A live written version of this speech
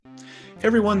Hey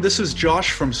everyone, this is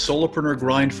Josh from Solopreneur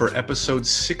Grind for episode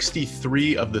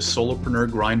 63 of the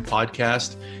Solopreneur Grind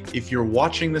podcast. If you're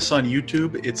watching this on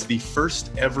YouTube, it's the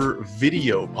first ever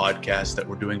video podcast that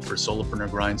we're doing for Solopreneur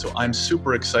Grind. So I'm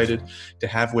super excited to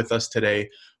have with us today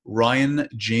Ryan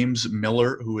James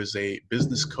Miller, who is a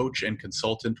business coach and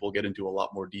consultant. We'll get into a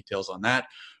lot more details on that.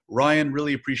 Ryan,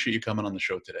 really appreciate you coming on the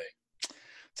show today.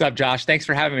 What's up, Josh? Thanks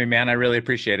for having me, man. I really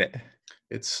appreciate it.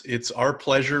 It's our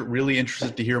pleasure. Really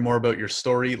interested to hear more about your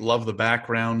story. Love the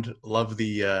background. Love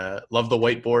the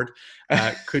whiteboard.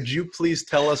 Could you please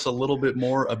tell us a little bit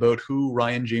more about who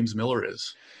Ryan James Miller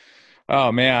is?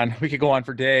 Oh man, we could go on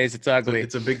for days. It's ugly.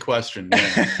 It's a big question.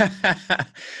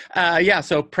 Yeah.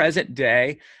 So present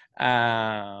day,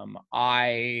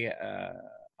 I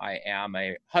am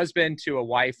a husband to a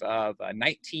wife of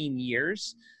 19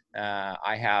 years.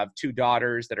 I have two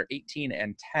daughters that are 18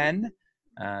 and 10.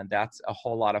 That's a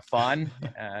whole lot of fun.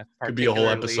 Could be a whole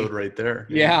episode right there.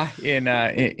 Yeah.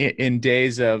 In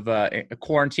days of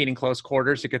quarantine in close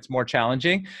quarters, it gets more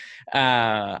challenging.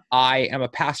 I am a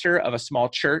pastor of a small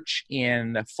church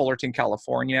in Fullerton,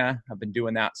 California. I've been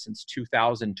doing that since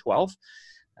 2012.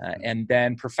 And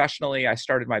then professionally, I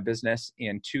started my business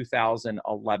in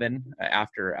 2011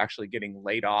 after actually getting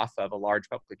laid off of a large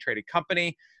publicly traded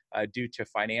company due to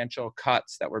financial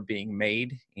cuts that were being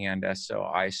made. And so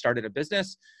I started a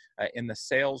business in the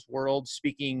sales world,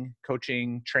 speaking,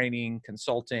 coaching, training,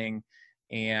 consulting,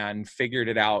 and figured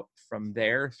it out from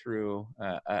there through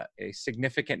a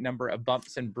significant number of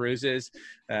bumps and bruises.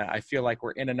 I feel like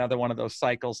we're in another one of those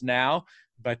cycles now,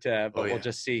 but we'll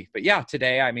just see. But yeah,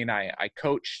 today, I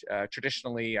coach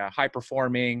traditionally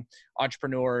high-performing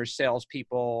entrepreneurs,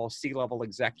 salespeople, C-level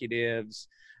executives,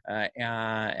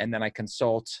 and then I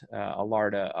consult a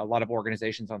lot of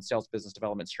organizations on sales business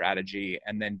development strategy,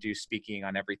 and then do speaking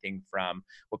on everything from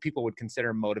what people would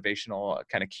consider motivational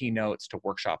kind of keynotes to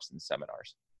workshops and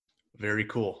seminars. Very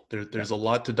cool. There's a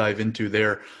lot to dive into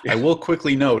there. I will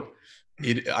quickly note,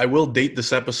 I will date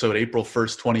this episode April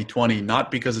 1st, 2020, not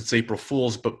because it's April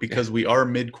Fool's, but because we are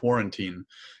mid-quarantine.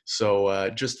 So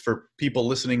just for people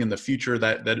listening in the future,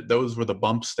 that those were the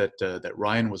bumps that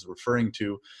Ryan was referring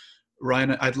to.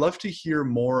 Ryan, I'd love to hear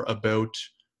more about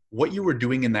what you were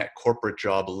doing in that corporate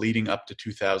job leading up to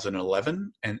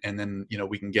 2011. And then,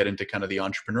 we can get into kind of the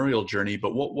entrepreneurial journey,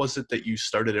 but what was it that you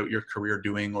started out your career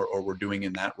doing or were doing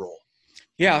in that role?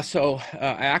 Yeah, so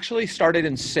I actually started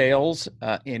in sales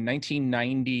in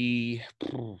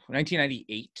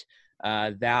 1998.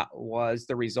 That was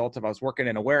the result of I was working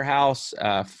in a warehouse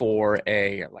for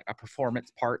a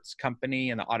performance parts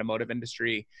company in the automotive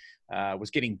industry.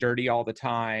 Was getting dirty all the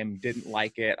time, didn't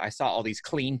like it. I saw all these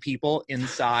clean people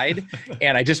inside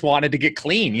and I just wanted to get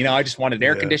clean. I just wanted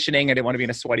air conditioning. I didn't want to be in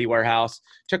a sweaty warehouse.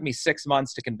 It took me 6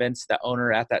 months to convince the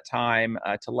owner at that time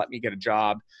to let me get a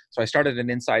job. So I started an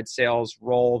inside sales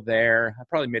role there,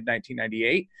 probably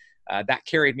mid-1998. That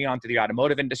carried me onto the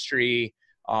automotive industry,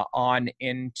 on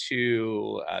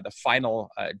into the final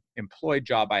employed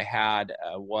job I had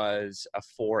was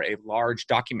for a large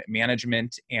document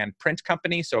management and print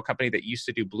company. So a company that used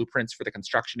to do blueprints for the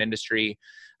construction industry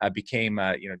became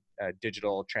a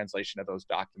digital translation of those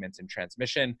documents and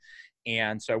transmission.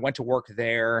 And so I went to work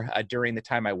there during the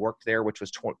time I worked there, which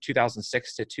was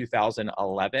 2006 to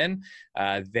 2011.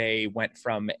 They went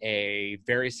from a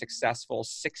very successful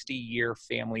 60-year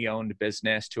family-owned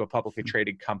business to a publicly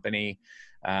traded company.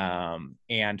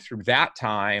 And through that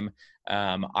time,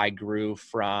 I grew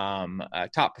from a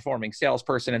top performing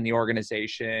salesperson in the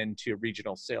organization to a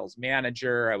regional sales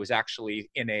manager. I was actually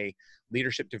in a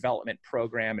leadership development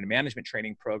program and a management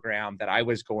training program that I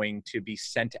was going to be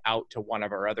sent out to one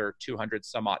of our other 200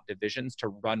 some odd divisions to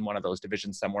run one of those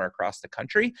divisions somewhere across the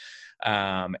country.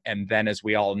 And then, as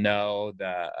we all know,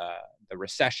 the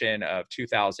recession of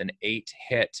 2008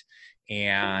 hit.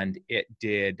 And it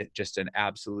did just an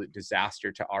absolute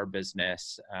disaster to our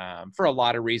business for a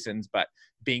lot of reasons. But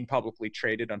being publicly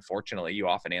traded, unfortunately, you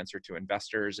often answer to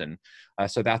investors. And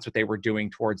so that's what they were doing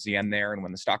towards the end there. And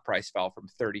when the stock price fell from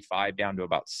 35 down to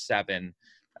about 7,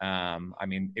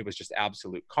 it was just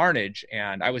absolute carnage.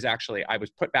 And I was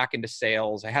put back into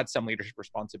sales. I had some leadership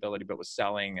responsibility, but was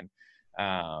selling. And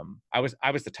I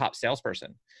was the top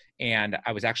salesperson, and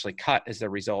I was actually cut as a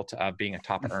result of being a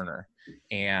top earner.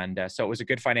 And so it was a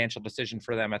good financial decision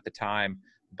for them at the time,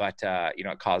 but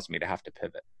it caused me to have to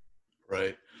pivot.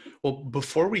 Right. Well,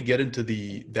 before we get into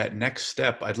that next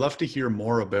step, I'd love to hear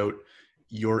more about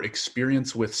your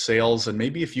experience with sales, and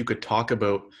maybe if you could talk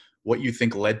about what you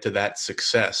think led to that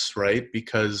success, right?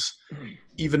 Because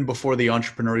even before the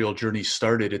entrepreneurial journey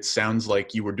started, it sounds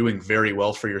like you were doing very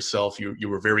well for yourself. You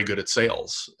were very good at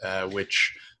sales,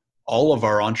 which all of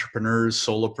our entrepreneurs,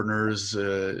 solopreneurs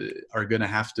are going to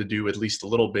have to do at least a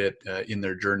little bit in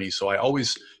their journey. So I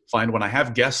always find when I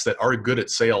have guests that are good at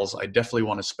sales, I definitely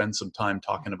want to spend some time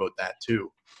talking about that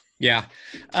too. Yeah.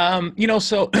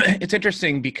 So it's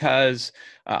interesting because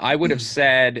I would have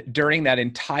said during that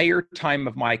entire time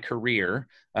of my career,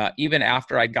 even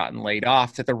after I'd gotten laid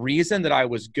off, that the reason that I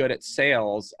was good at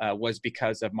sales was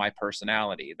because of my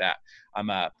personality, that I'm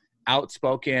a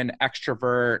outspoken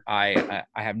extrovert. I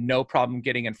have no problem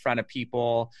getting in front of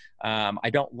people. I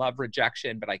don't love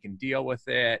rejection, but I can deal with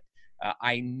it.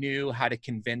 I knew how to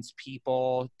convince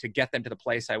people to get them to the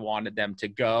place I wanted them to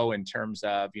go in terms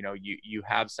of, you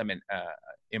have some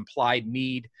implied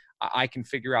need. I can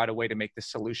figure out a way to make the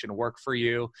solution work for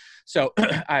you. So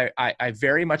I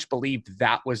very much believed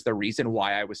that was the reason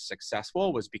why I was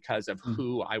successful, was because of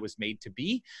who I was made to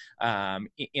be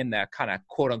in the kind of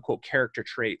quote unquote character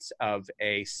traits of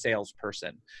a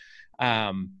salesperson.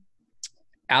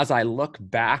 As I look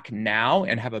back now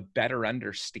and have a better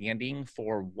understanding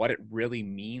for what it really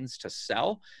means to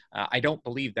sell, I don't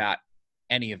believe that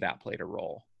any of that played a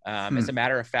role. As a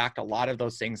matter of fact, a lot of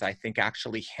those things I think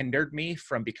actually hindered me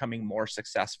from becoming more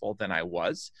successful than I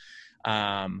was.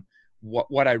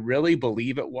 What I really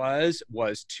believe it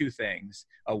was two things.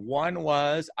 One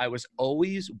was I was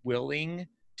always willing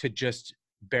to just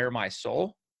bare my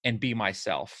soul and be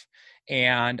myself.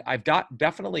 And I've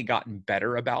definitely gotten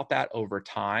better about that over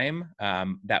time,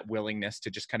 that willingness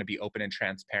to just kind of be open and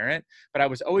transparent. But I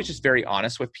was always just very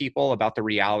honest with people about the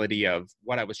reality of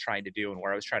what I was trying to do and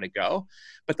where I was trying to go.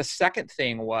 But the second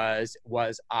thing was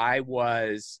I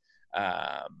was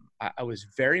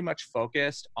very much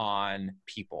focused on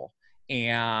people.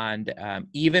 And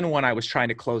even when I was trying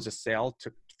to close a sale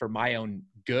for my own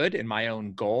good and my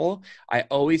own goal, I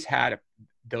always had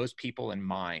those people in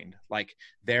mind, like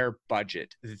their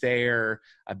budget, their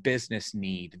business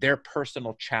need, their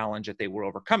personal challenge that they were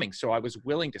overcoming. So I was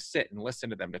willing to sit and listen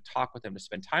to them, to talk with them, to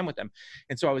spend time with them.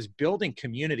 And so I was building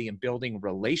community and building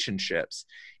relationships.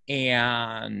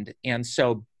 And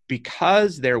so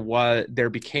because there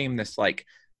became this like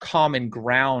common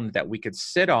ground that we could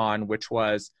sit on, which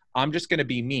was, I'm just going to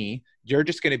be me, you're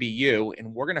just going to be you,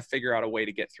 and we're going to figure out a way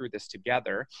to get through this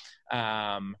together.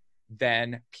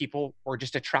 Then people were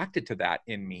just attracted to that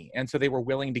in me. And so they were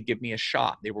willing to give me a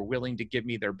shot. They were willing to give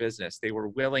me their business. They were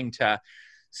willing to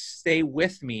stay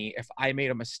with me if I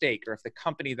made a mistake, or if the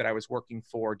company that I was working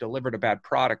for delivered a bad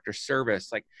product or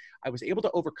service. Like, I was able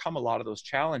to overcome a lot of those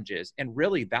challenges. And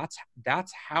really that's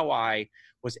how I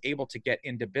was able to get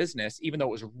into business, even though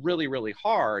it was really, really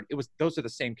hard. Those are the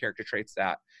same character traits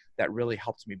that really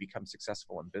helped me become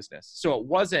successful in business. So it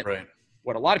wasn't Right.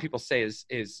 What a lot of people say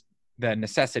is the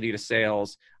necessity to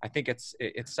sales. I think it's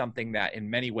something that in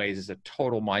many ways is a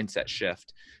total mindset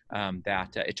shift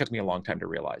that it took me a long time to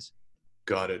realize.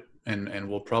 Got it. And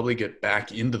we'll probably get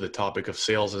back into the topic of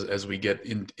sales as we get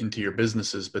into your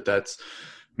businesses, but that's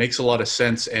makes a lot of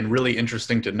sense, and really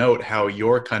interesting to note how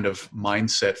your kind of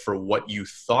mindset for what you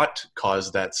thought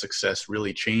caused that success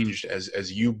really changed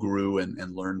as you grew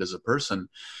and learned as a person.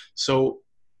 So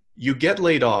you get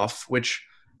laid off, which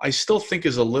I still think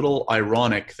is a little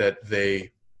ironic that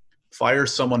they fire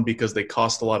someone because they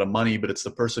cost a lot of money, but it's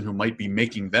the person who might be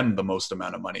making them the most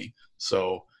amount of money.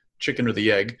 So chicken or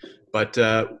the egg. But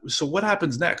so what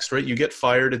happens next, right? You get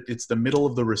fired. It's the middle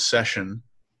of the recession.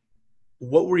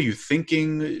 What were you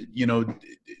thinking?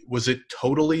 Was it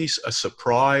totally a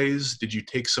surprise? Did you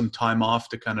take some time off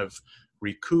to kind of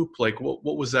recoup? Like,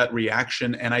 what was that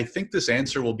reaction? And I think this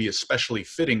answer will be especially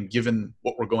fitting given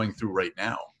what we're going through right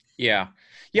now. Yeah.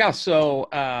 So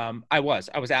I was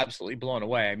absolutely blown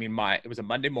away. I mean, it was a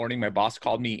Monday morning. My boss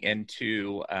called me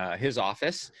into his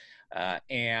office.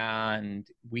 And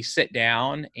we sit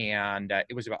down, and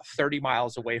it was about 30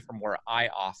 miles away from where I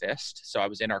officed. So I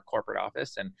was in our corporate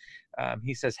office, and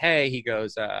he says, "Hey," he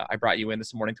goes, "I brought you in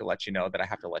this morning to let you know that I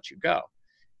have to let you go."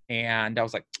 And I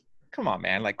was like, "Come on,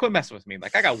 man, like, quit messing with me.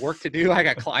 Like, I got work to do. I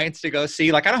got clients to go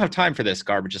see. Like, I don't have time for this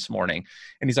garbage this morning."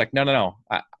 And he's like, No.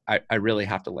 I really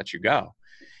have to let you go.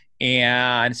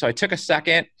 And so I took a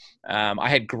second. I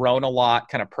had grown a lot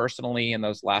kind of personally in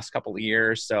those last couple of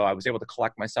years. So I was able to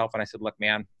collect myself. And I said, "Look,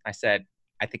 man," I said,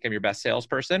 "I think I'm your best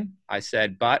salesperson." I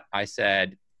said,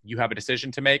 "You have a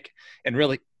decision to make." And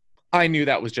really, I knew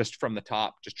that was just from the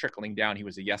top, just trickling down. He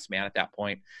was a yes man at that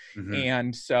point. Mm-hmm.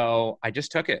 And so I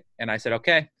just took it, and I said,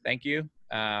 "Okay, thank you."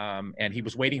 And he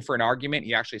was waiting for an argument.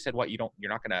 He actually said, you're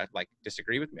not going to like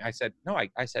disagree with me?" I said, "No,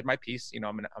 I said my piece.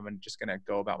 I'm just going to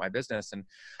go about my business." And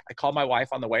I called my wife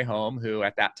on the way home, who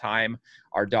at that time,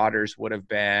 our daughters would have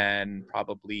been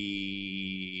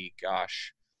probably,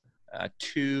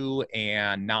 2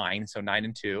 and 9, so 9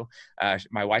 and 2.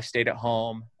 My wife stayed at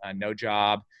home, no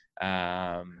job. We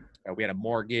had a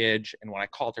mortgage. And when I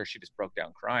called her, she just broke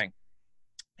down crying.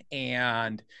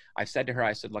 And I said to her,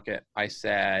 I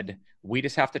said, we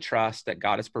just have to trust that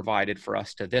God has provided for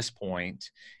us to this point.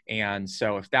 And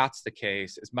so if that's the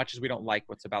case, as much as we don't like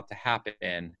what's about to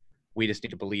happen, we just need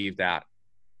to believe that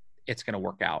it's going to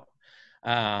work out.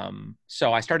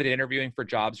 So I started interviewing for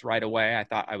jobs right away. I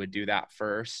thought I would do that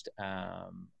first. A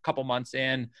couple months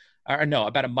in, or no,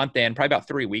 about a month in, probably about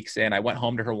 3 weeks in, I went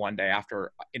home to her one day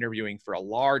after interviewing for a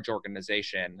large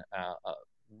organization, a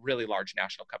really large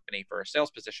national company for a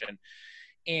sales position.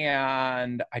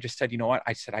 And I just said, you know what?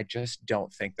 I said, I just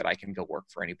don't think that I can go work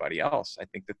for anybody else. I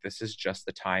think that this is just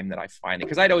the time that I finally,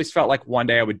 because I'd always felt like one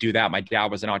day I would do that. My dad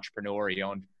was an entrepreneur. He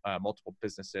owned multiple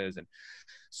businesses. And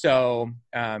so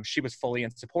she was fully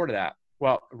in support of that.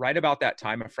 Well, right about that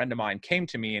time, a friend of mine came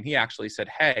to me and he actually said,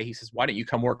 hey, he says, why don't you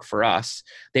come work for us?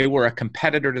 They were a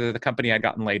competitor to the company I'd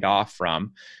gotten laid off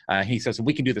from. He says,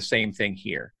 we can do the same thing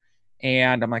here.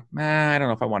 And I'm like, I don't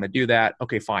know if I want to do that.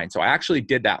 Okay, fine. So I actually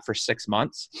did that for 6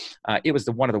 months. It was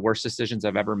one of the worst decisions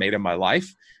I've ever made in my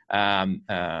life. I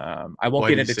won't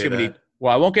get into too many.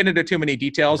 Well, I won't get into too many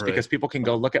details because people can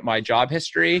go look at my job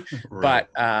history. But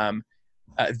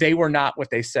they were not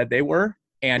what they said they were,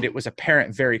 and it was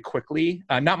apparent very quickly.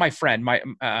 Not my friend.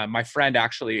 My friend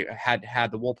actually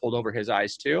had the wool pulled over his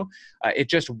eyes too. It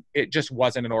just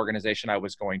wasn't an organization I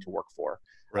was going to work for.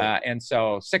 And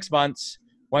so 6 months.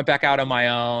 Went back out on my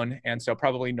own. And so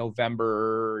probably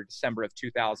November, December of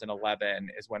 2011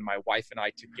 is when my wife and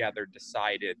I together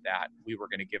decided that we were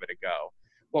going to give it a go.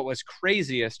 What was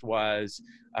craziest was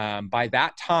by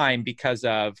that time, because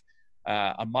of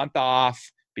a month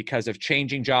off, because of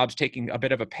changing jobs, taking a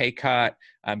bit of a pay cut,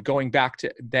 going back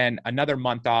to then another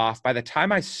month off. By the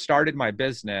time I started my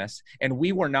business, and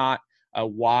we were not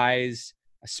wise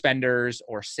spenders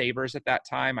or savers at that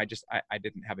time. I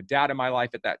didn't have a dad in my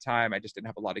life at that time. I just didn't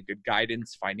have a lot of good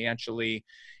guidance financially.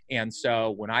 And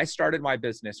so when I started my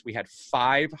business, we had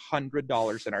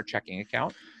 $500 in our checking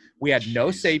account. We had no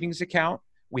savings account.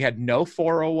 We had no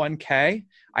 401k.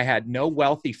 I had no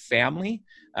wealthy family.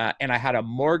 And I had a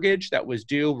mortgage that was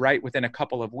due right within a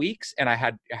couple of weeks. And I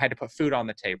had to put food on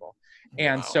the table.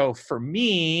 And so for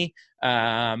me,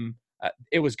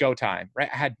 it was go time, right?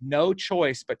 I had no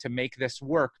choice but to make this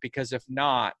work, because if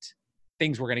not,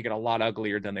 things were going to get a lot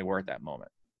uglier than they were at that moment.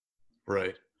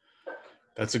 Right.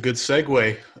 That's a good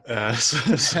segue.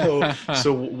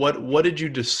 So what did you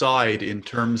decide in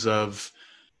terms of,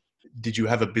 did you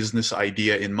have a business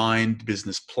idea in mind,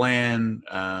 business plan,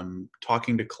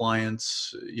 talking to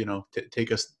clients,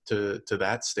 take us to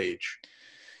that stage?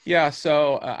 Yeah,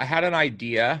 so I had an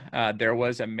idea. There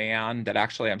was a man that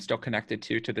actually I'm still connected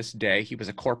to this day. He was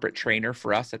a corporate trainer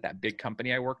for us at that big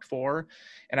company I worked for.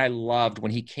 And I loved when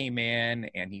he came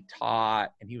in and he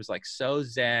taught, and he was like so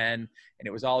zen, and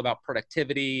it was all about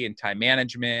productivity and time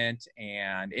management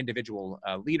and individual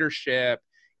leadership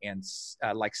and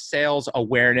like sales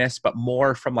awareness, but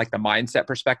more from like the mindset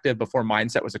perspective, before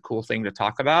mindset was a cool thing to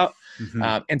talk about.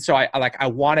 Mm-hmm. And so I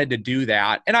wanted to do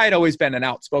that. And I had always been an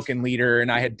outspoken leader,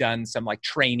 and I had done some like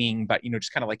training, but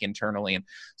just kind of like internally. And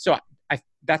so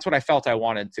that's what I felt I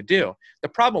wanted to do. The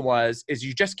problem is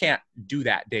you just can't do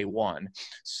that day one.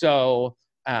 So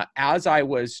as I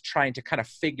was trying to kind of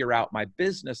figure out my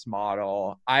business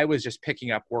model, I was just picking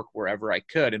up work wherever I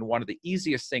could. And one of the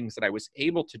easiest things that I was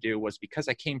able to do was, because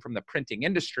I came from the printing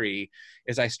industry,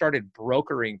 is I started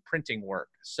brokering printing work.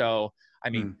 So,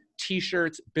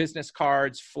 t-shirts, business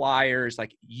cards, flyers,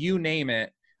 like you name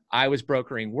it, I was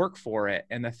brokering work for it.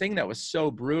 And the thing that was so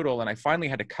brutal, and I finally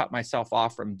had to cut myself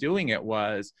off from doing it,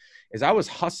 is I was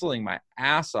hustling my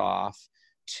ass off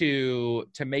to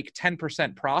make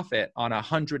 10% profit on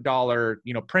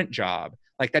 $100, print job.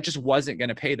 Like that just wasn't going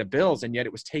to pay the bills. And yet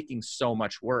it was taking so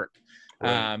much work.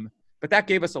 Right. But that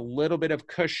gave us a little bit of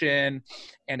cushion.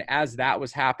 And as that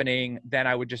was happening, then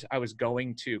I was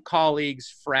going to colleagues,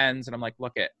 friends, and I'm like,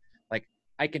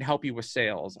 I can help you with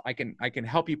sales. I can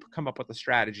help you come up with a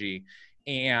strategy.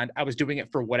 And I was doing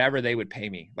it for whatever they would pay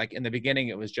me. Like in the beginning,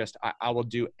 it was just, I will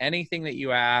do anything that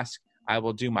you ask. I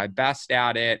will do my best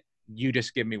at it. You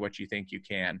just give me what you think you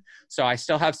can. So I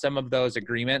still have some of those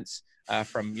agreements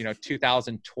from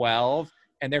 2012,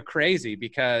 and they're crazy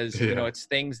because it's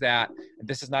things that,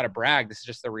 this is not a brag, this is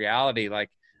just the reality. Like,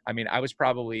 I was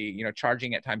probably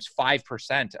charging at times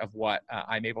 5% of what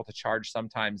I'm able to charge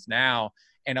sometimes now,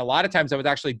 and a lot of times I was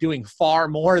actually doing far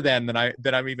more than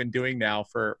I'm even doing now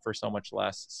for so much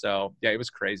less. So yeah, it was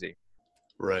crazy.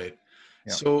 Right.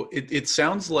 Yeah. So it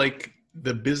sounds like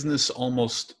the business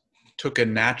almost took it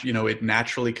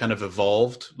naturally kind of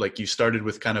evolved. Like you started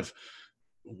with kind of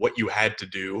what you had to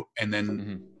do, and then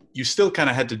Mm-hmm. you still kind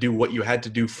of had to do what you had to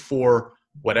do for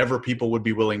whatever people would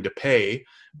be willing to pay.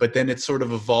 But then it sort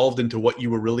of evolved into what you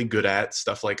were really good at,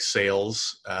 stuff like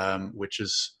sales, which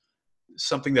is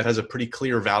something that has a pretty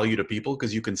clear value to people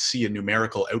because you can see a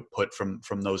numerical output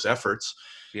from those efforts.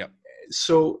 Yep.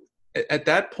 So at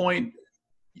that point,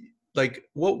 like,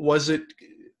 what was it?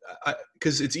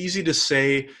 Because it's easy to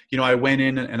say, I went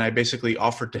in and I basically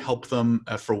offered to help them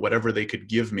for whatever they could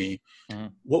give me. Mm-hmm.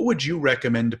 What would you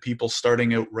recommend to people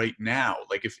starting out right now?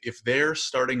 Like if they're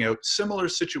starting out, similar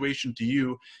situation to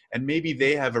you, and maybe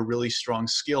they have a really strong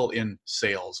skill in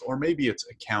sales, or maybe it's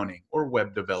accounting or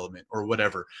web development or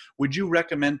whatever, would you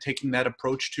recommend taking that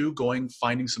approach to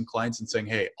finding some clients and saying,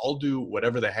 hey, I'll do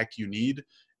whatever the heck you need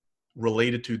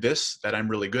related to this that I'm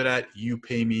really good at, you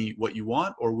pay me what you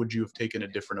want? Or would you have taken a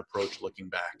different approach looking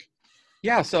back?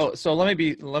 Yeah. So let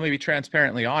me be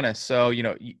transparently honest. So,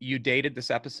 you dated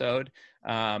this episode.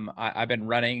 I've been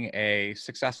running a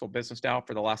successful business now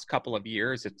for the last couple of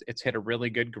years. It's hit a really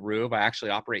good groove. I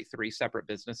actually operate 3 separate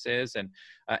businesses,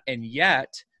 and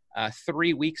yet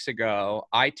 3 weeks ago,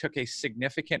 I took a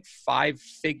significant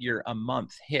 5-figure a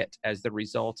month hit as the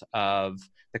result of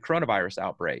the coronavirus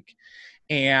outbreak.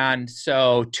 And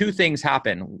so 2 things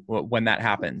happen when that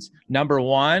happens. Number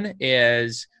one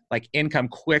is like income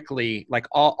quickly, like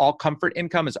all comfort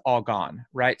income is all gone,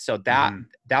 right? So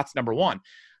that's number one.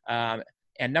 And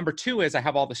number 2 is I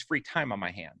have all this free time on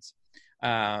my hands.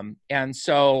 And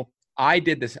so I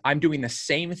did this. I'm doing the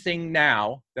same thing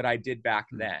now that I did back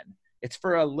then. It's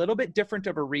for a little bit different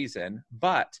of a reason,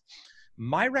 but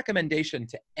my recommendation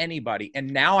to anybody, and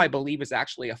now I believe is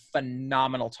actually a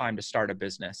phenomenal time to start a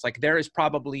business. Like there is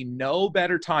probably no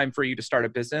better time for you to start a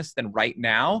business than right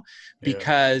now,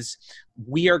 because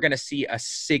we are going to see a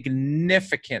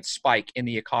significant spike in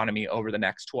the economy over the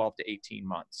next 12 to 18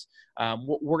 months.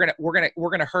 We're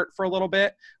going to hurt for a little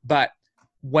bit, but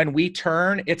when we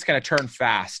turn, it's going to turn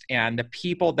fast, and the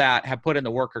people that have put in the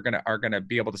work are going to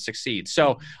be able to succeed.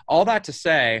 So all that to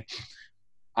say,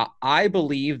 I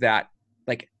believe that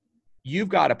like you've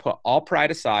got to put all pride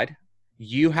aside.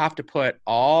 You have to put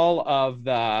all of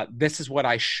this is what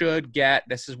I should get,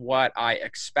 this is what I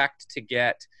expect to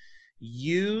get.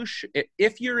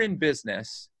 If you're in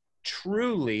business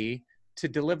truly to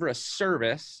deliver a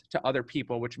service to other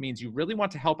people, which means you really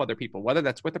want to help other people, whether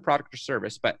that's with a product or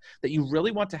service, but that you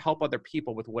really want to help other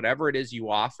people with whatever it is you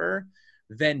offer,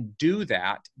 then do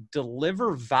that,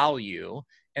 deliver value,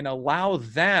 and allow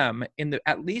them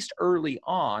at least early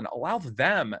on, allow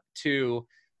them to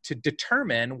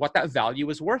determine what that value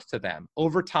is worth to them.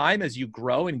 Over time, as you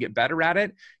grow and get better at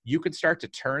it, you can start to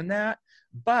turn that.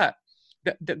 But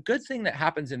the good thing that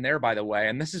happens in there, by the way,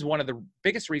 and this is one of the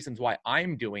biggest reasons why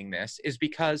I'm doing this, is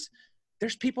because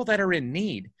there's people that are in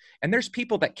need, and there's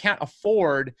people that can't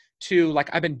afford to, like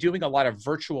I've been doing a lot of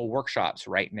virtual workshops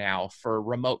right now for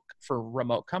remote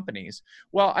companies.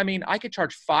 Well, I mean, I could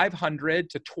charge $500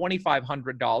 to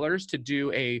 $2,500 to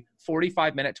do a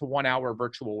 45-minute to 1-hour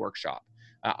virtual workshop.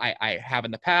 I have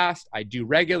in the past, I do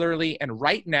regularly. And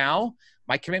right now,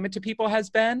 my commitment to people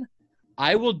has been,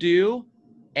 I will do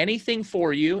anything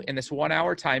for you in this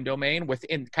 1-hour time domain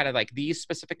within kind of like these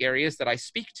specific areas that I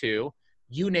speak to.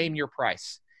 You name your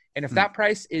price. And if that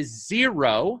price is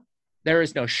 $0, there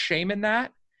is no shame in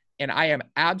that. And I am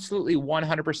absolutely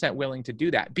 100% willing to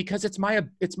do that, because it's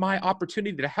my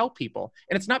opportunity to help people.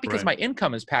 And it's not because my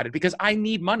income is padded, because I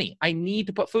need money. I need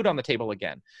to put food on the table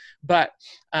again. But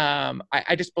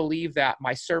I just believe that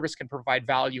my service can provide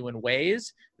value in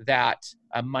ways that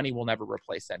money will never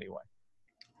replace anyway.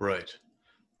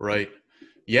 Right.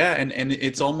 Yeah, and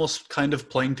it's almost kind of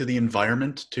playing to the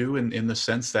environment too, in the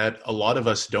sense that a lot of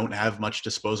us don't have much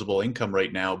disposable income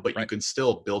right now, but you can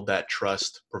still build that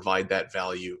trust, provide that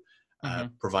value,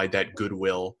 provide that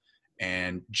goodwill.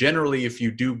 And generally, if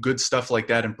you do good stuff like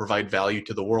that and provide value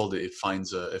to the world, it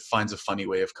finds a funny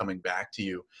way of coming back to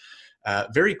you.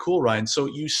 Very cool, Ryan. So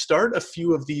you start a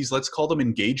few of these, let's call them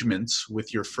engagements,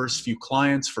 with your first few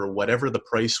clients for whatever the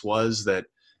price was that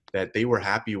they were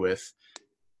happy with.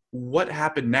 What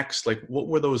happened next? Like, what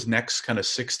were those next kind of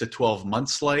 6 to 12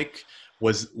 months like?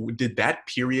 Did that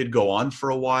period go on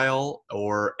for a while,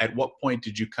 or at what point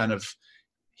did you kind of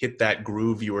hit that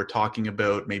groove you were talking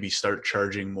about, maybe start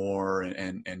charging more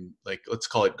and like, let's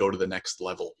call it, go to the next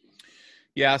level?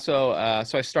 Yeah, so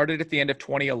I started at the end of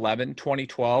 2011.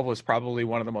 2012 was probably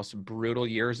one of the most brutal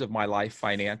years of my life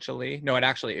financially. No,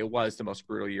 it was the most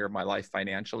brutal year of my life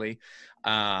financially.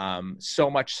 So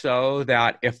much so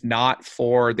that if not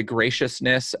for the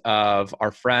graciousness of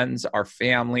our friends, our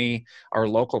family, our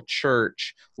local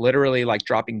church, literally like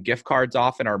dropping gift cards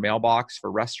off in our mailbox for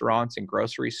restaurants and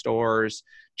grocery stores,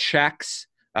 checks,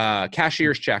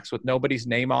 cashier's checks with nobody's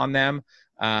name on them,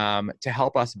 to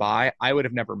help us buy, I would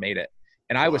have never made it.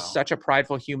 And I was Wow. such a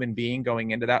prideful human being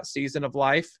going into that season of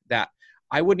life that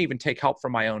I wouldn't even take help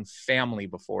from my own family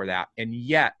before that. And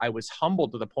yet I was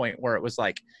humbled to the point where it was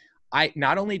like, I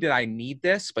not only did I need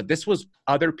this, but this was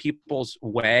other people's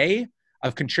way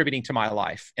of contributing to my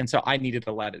life. And so I needed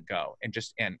to let it go and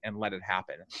just and let it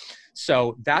happen.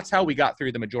 So that's how we got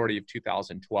through the majority of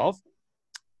 2012.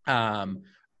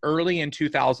 Early in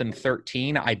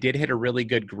 2013, I did hit a really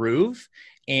good groove,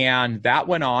 and that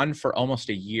went on for almost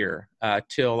a year,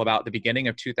 till about the beginning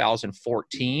of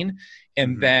 2014.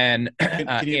 And Hmm. then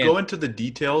Can you in go into the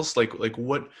details? Like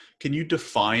what, can you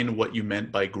define what you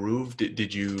meant by groove?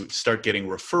 Did you start getting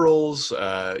referrals,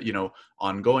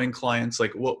 ongoing clients?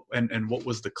 Like what, and what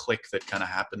was the click that kind of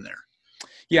happened there?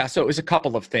 Yeah, so it was a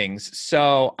couple of things.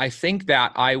 So I think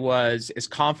that I was as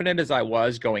confident as I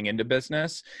was going into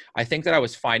business. I think that I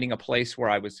was finding a place where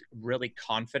I was really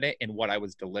confident in what I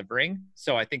was delivering.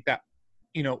 So I think that,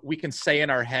 we can say in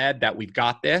our head that we've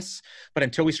got this, but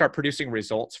until we start producing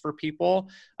results for people,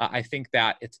 I think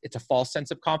that it's a false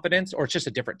sense of confidence, or it's just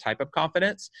a different type of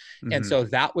confidence. And Hmm. so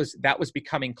that was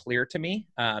becoming clear to me.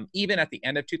 Even at the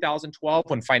end of 2012,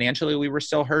 when financially we were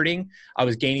still hurting, I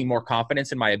was gaining more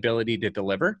confidence in my ability to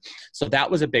deliver. So that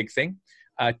was a big thing.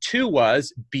 Two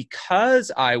was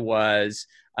because I was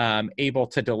able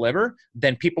to deliver,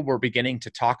 then people were beginning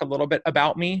to talk a little bit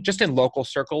about me just in local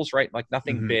circles, right? Like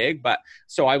nothing Hmm. big, but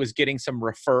so I was getting some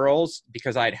referrals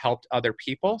because I had helped other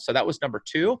people. So that was number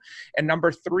two. And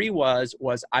number three was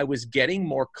I was getting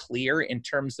more clear in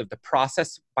terms of the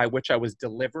process by which I was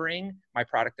delivering my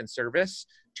product and service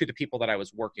to the people that I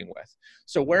was working with.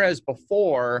 So whereas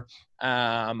before,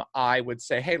 I would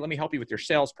say, hey, let me help you with your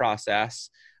sales process.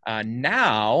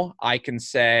 Now I can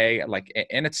say, like,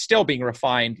 and it's still being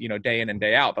refined, day in and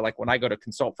day out. But like when I go to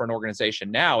consult for an organization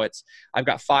now, I've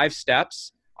got 5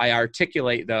 steps. I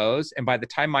articulate those, and by the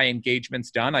time my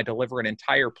engagement's done, I deliver an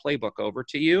entire playbook over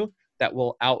to you that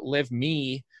will outlive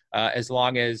me, as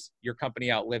long as your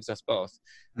company outlives us both.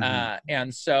 Hmm.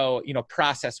 And so,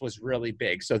 process was really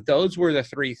big. So those were the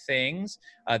 3 things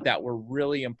that were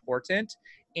really important.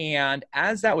 And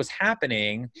as that was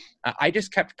happening, I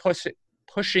just kept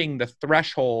pushing the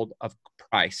threshold of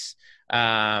price.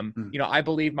 I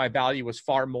believe my value was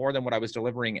far more than what I was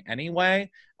delivering anyway,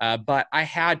 but I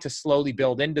had to slowly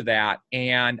build into that.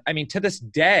 And I mean, to this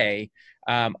day,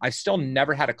 I still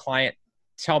never had a client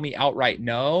tell me outright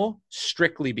no,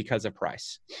 strictly because of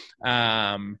price.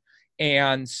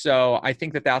 And so I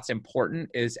think that that's important,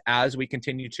 is as we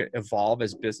continue to evolve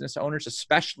as business owners,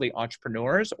 especially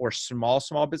entrepreneurs or small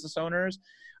business owners,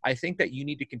 I think that you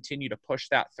need to continue to push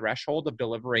that threshold of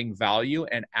delivering value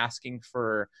and asking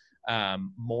for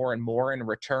more and more in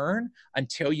return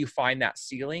until you find that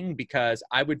ceiling. Because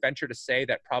I would venture to say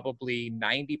that probably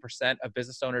 90% of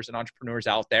business owners and entrepreneurs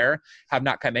out there have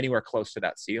not come anywhere close to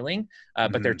that ceiling,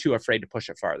 but they're Hmm. too afraid to push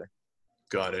it farther.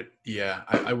 Got it. Yeah,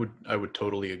 I would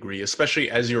totally agree, especially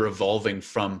as you're evolving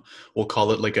from, we'll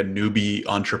call it like a newbie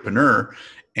entrepreneur,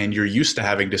 and you're used to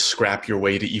having to scrap your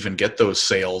way to even get those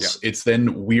Yeah. sales. It's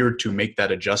then weird to make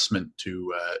that adjustment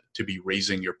to be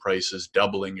raising your prices,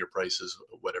 doubling your prices,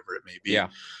 whatever it may be. Yeah.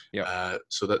 Yeah.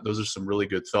 So that those are some really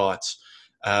good thoughts.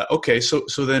 Okay, so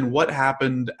then what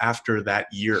happened after that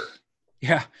year?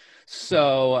 Yeah.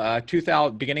 So,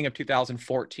 2000, beginning of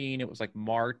 2014, it was like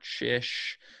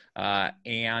March-ish.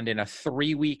 And in a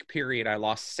 3-week period, I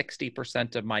lost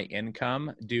 60% of my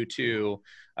income due to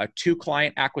 2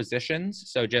 client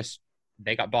acquisitions. So just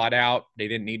they got bought out, they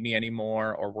didn't need me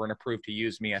anymore, or weren't approved to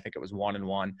use me. I think it was 1 and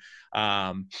 1.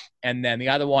 And then the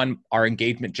other one, our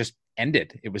engagement just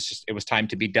ended. It was time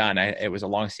to be done. It was a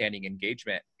long-standing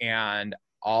engagement. And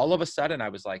all of a sudden I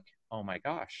was like, oh my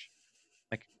gosh,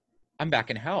 like I'm back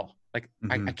in hell. Like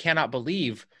I Hmm. cannot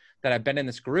believe that I've been in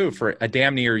this groove for a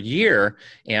damn near year.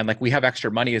 And like, we have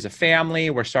extra money as a family.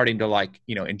 We're starting to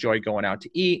enjoy going out to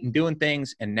eat and doing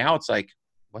things. And now it's like,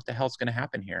 what the hell's going to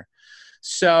happen here?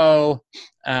 So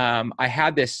I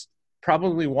had this,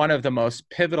 probably one of the most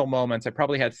pivotal moments. I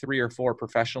probably had 3 or 4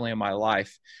 professionally in my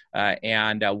life.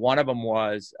 And one of them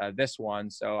was this one.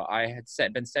 So I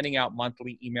had been sending out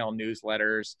monthly email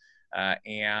newsletters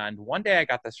And one day I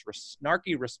got this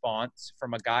snarky response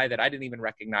from a guy that I didn't even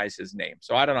recognize his name.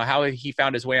 So I don't know how he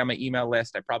found his way on my email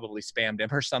list. I probably spammed him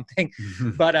or something,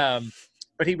 but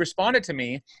he responded to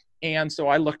me. And so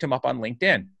I looked him up on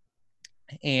LinkedIn,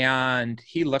 and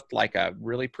he looked like a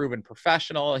really proven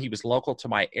professional. He was local to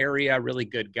my area, really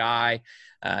good guy.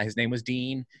 His name was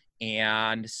Dean.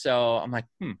 And so I'm like,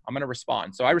 I'm going to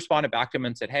respond. So I responded back to him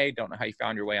and said, hey, don't know how you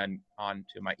found your way on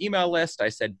to my email list. I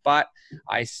said,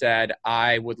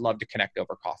 I would love to connect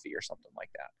over coffee or something like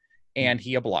that. And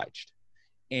he obliged.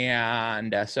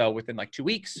 And so within like 2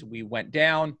 weeks, we went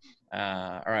down,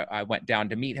 or I went down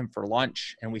to meet him for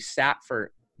lunch, and we sat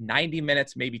for 90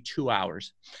 minutes, maybe 2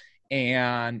 hours.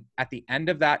 And at the end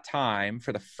of that time,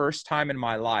 for the first time in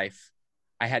my life,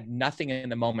 I had nothing in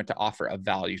the moment to offer of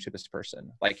value to this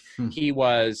person. Like, he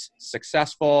was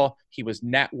successful, he was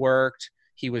networked,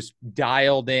 he was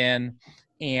dialed in.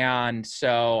 And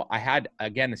so I had,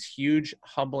 again, this huge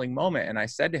humbling moment. And I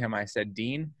said to him, I said,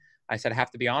 Dean, I said, I have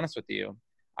to be honest with you.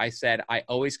 I said, I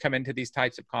always come into these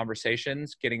types of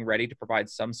conversations getting ready to provide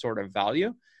some sort of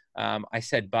value. I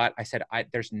said,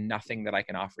 there's nothing that I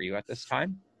can offer you at this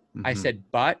time. I said,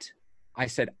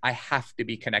 I have to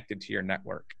be connected to your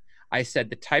network. I said,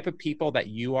 the type of people that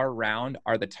you are around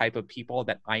are the type of people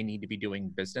that I need to be doing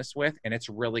business with. And it's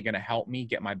really going to help me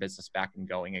get my business back and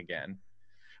going again.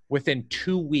 Within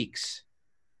 2 weeks,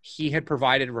 he had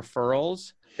provided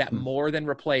referrals that more than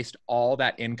replaced all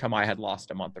that income I had lost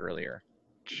a month earlier.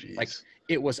 Jeez. Like,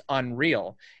 it was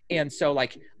unreal. And so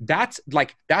that's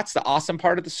the awesome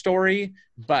part of the story.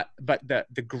 But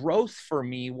the growth for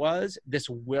me was this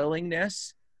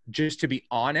willingness just to be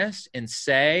honest and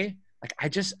say, like,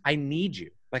 I need you.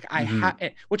 Like,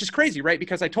 which is crazy, right?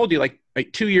 Because I told you, like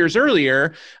 2 years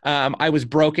earlier, I was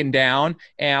broken down,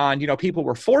 and, people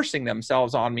were forcing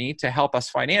themselves on me to help us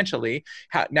financially.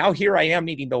 Now here I am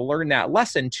needing to learn that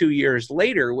lesson 2 years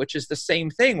later, which is the same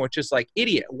thing, which is like,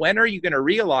 idiot, when are you going to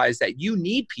realize that you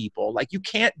need people? Like, you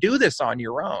can't do this on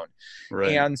your own.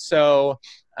 Right. And so,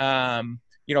 kind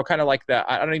of like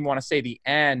I don't even want to say the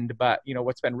end, but,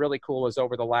 what's been really cool is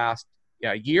over the last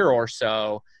year or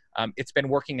so, it's been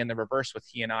working in the reverse with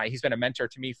he and I. He's been a mentor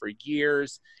to me for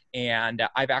years, and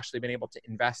I've actually been able to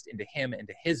invest into him,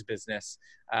 into his business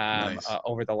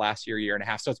over the last year and a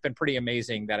half. So it's been pretty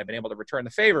amazing that I've been able to return the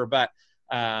favor, but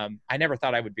I never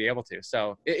thought I would be able to.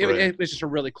 So it was just a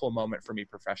really cool moment for me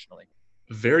professionally.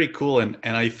 Very cool. And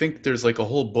I think there's like a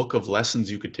whole book of lessons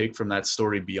you could take from that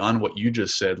story beyond what you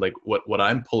just said. Like what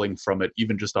I'm pulling from it,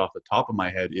 even just off the top of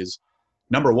my head, is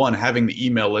number one, having the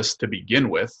email list to begin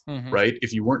with, right?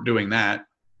 If you weren't doing that,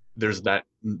 there's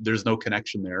no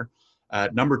connection there.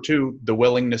 Number two, the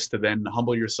willingness to then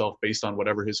humble yourself based on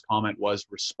whatever his comment was,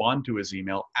 respond to his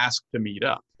email, ask to meet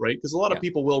up, right? Because a lot of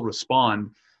people will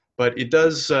respond, but it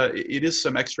is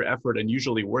some extra effort and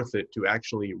usually worth it to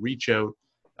actually reach out,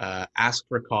 ask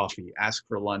for coffee, ask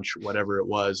for lunch, whatever it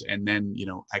was. And then,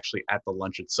 actually at the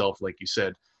lunch itself, like you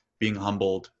said, being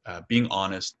humbled, being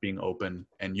honest, being open,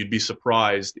 and you'd be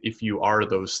surprised if you are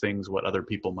those things, what other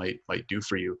people might do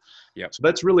for you. Yeah. So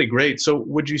that's really great. So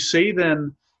would you say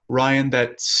then, Ryan,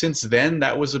 that since then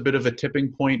that was a bit of a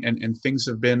tipping point, and things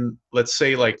have been, let's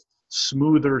say, like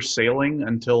smoother sailing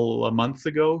until a month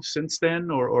ago since then,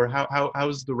 or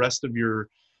how's the rest of your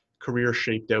career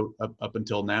shaped out up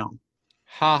until now?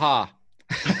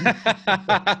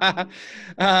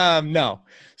 No.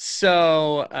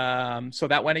 So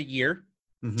that went a year.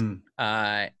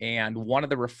 And one of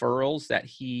the referrals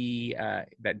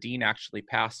that Dean actually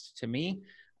passed to me,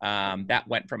 that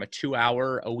went from a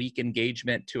 2-hour-a-week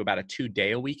engagement to about a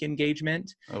 2-day-a-week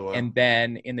engagement. Oh, wow. And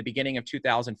then in the beginning of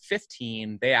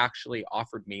 2015, they actually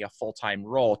offered me a full-time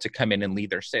role to come in and lead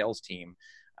their sales team.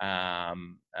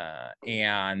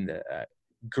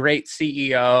 Great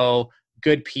CEO,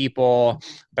 good people,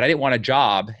 but I didn't want a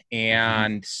job.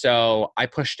 And so I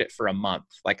pushed it for a month.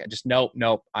 Like, I just, nope,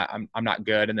 I'm not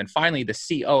good. And then finally the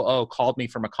COO called me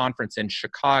from a conference in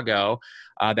Chicago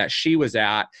that she was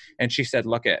at. And she said,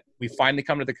 we finally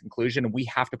come to the conclusion we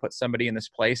have to put somebody in this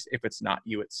place. If it's not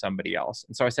you, it's somebody else.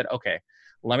 And so I said, okay,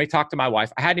 let me talk to my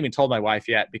wife. I hadn't even told my wife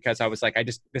yet, because I was like,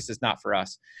 this is not for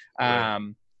us.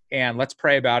 Right. And let's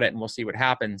pray about it and we'll see what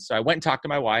happens. So I went and talked to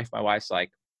my wife. My wife's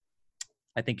like,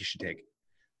 I think you should take it.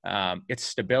 It's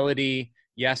stability.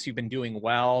 Yes, you've been doing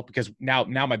well, because now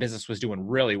my business was doing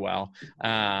really well.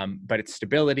 But it's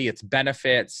stability, it's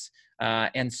benefits.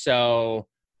 And so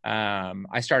I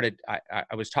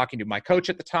was talking to my coach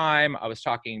at the time. I was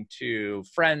talking to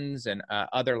friends and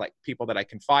other like people that I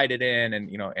confided in, and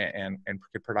and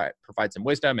could provide some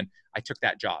wisdom. And I took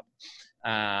that job.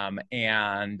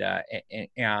 and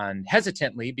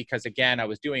hesitantly, because again, I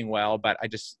was doing well, but I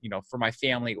just, for my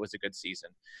family, it was a good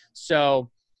season. So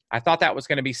I thought that was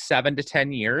going to be 7 to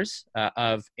 10 years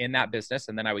of in that business.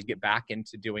 And then I would get back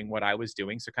into doing what I was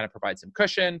doing. So kind of provide some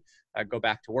cushion, go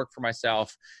back to work for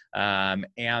myself.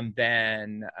 And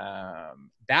then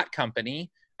that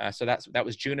company, so that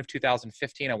was June of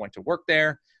 2015. I went to work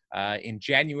there. In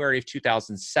January of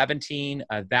 2017,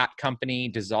 that company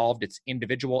dissolved its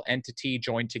individual entity,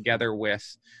 joined together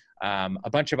with a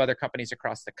bunch of other companies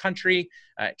across the country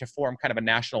to form kind of a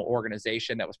national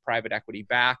organization that was private equity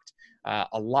backed.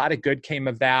 A lot of good came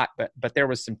of that, but there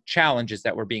was some challenges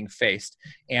that were being faced.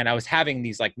 And I was having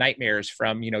these like nightmares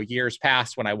from, years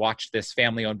past when I watched this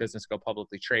family-owned business go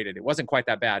publicly traded. It wasn't quite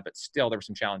that bad, but still there were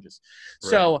some challenges.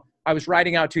 Right. So I was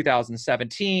writing out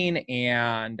 2017,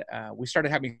 and we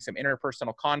started having some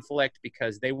interpersonal conflict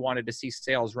because they wanted to see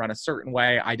sales run a certain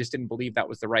way. I just didn't believe that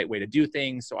was the right way to do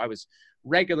things. So I was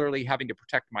regularly having to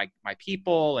protect my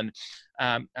people, and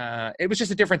it was just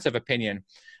a difference of opinion.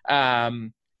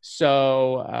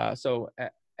 So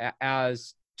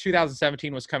as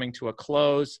 2017 was coming to a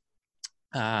close,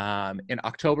 in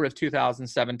October of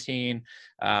 2017,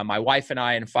 my wife and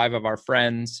I and 5 of our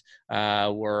friends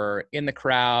were in the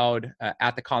crowd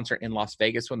at the concert in Las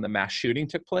Vegas when the mass shooting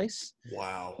took place.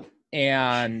 Wow.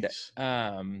 And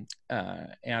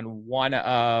one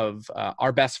of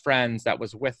our best friends that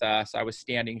was with us, I was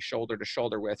standing shoulder to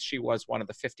shoulder with. She was one of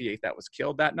the 58 that was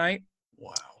killed that night.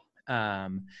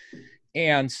 Wow.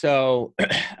 And so,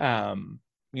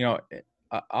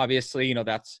 obviously,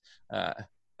 that's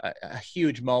a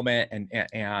huge moment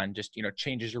and just,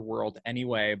 changes your world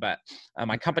anyway. But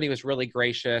my company was really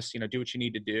gracious, do what you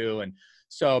need to do. And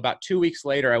so about 2 weeks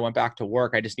later, I went back to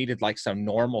work. I just needed like some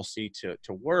normalcy to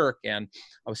work. And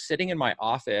I was sitting in my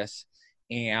office,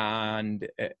 and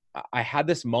I had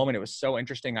this moment. It was so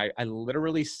interesting. I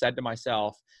literally said to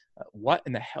myself, what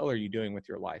in the hell are you doing with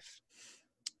your life?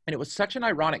 And it was such an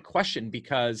ironic question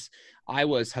because I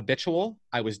was habitual.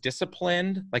 I was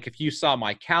disciplined. Like if you saw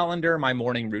my calendar, my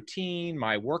morning routine,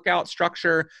 my workout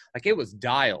structure, like it was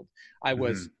dialed. I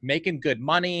was making good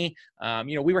money.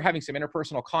 We were having some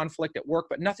interpersonal conflict at work,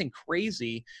 but nothing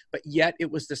crazy. But yet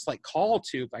it was this like call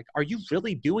to like, are you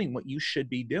really doing what you should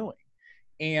be doing?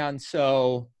 And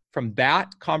so from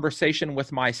that conversation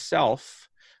with myself,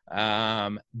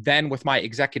 then with my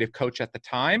executive coach at the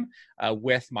time,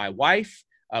 with my wife,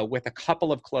 with a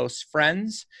couple of close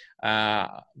friends,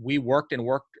 we worked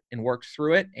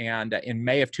through it. And in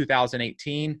May of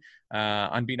 2018,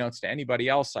 unbeknownst to anybody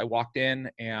else, I walked in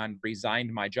and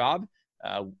resigned my job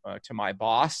to my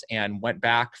boss and went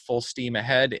back full steam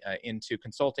ahead into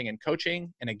consulting and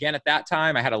coaching. And again, at that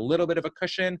time, I had a little bit of a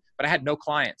cushion, but I had no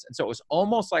clients. And so it was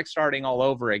almost like starting all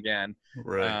over again.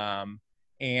 Right.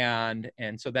 And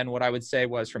so then what I would say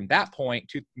was from that point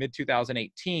to mid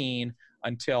 2018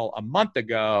 until a month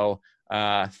ago,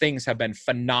 things have been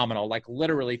phenomenal. Like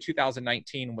literally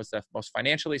 2019 was the most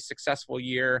financially successful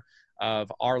year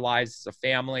of our lives as a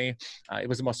family. It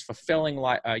was the most fulfilling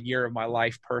year of my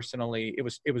life personally. It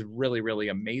was really, really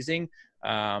amazing.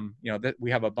 We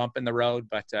have a bump in the road,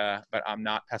 but I'm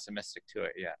not pessimistic to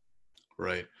it yet.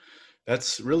 Right.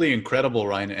 That's really incredible,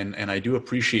 Ryan. And I do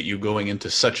appreciate you going into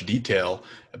such detail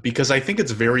because I think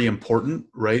it's very important,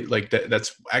 right? Like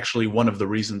that's actually one of the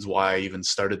reasons why I even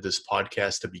started this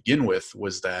podcast to begin with,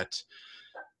 was that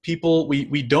people,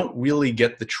 we don't really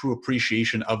get the true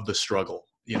appreciation of the struggle.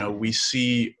 We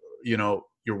see, your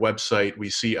website, we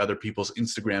see other people's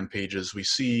Instagram pages, we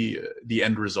see the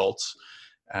end results.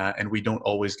 And we don't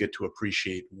always get to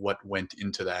appreciate what went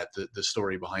into that, the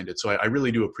story behind it. So I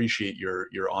really do appreciate your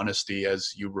honesty.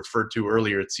 As you referred to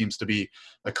earlier, it seems to be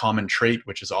a common trait,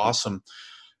 which is awesome.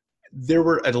 There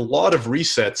were a lot of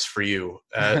resets for you,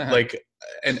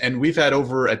 and we've had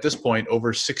at this point,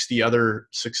 over 60 other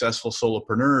successful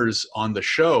solopreneurs on the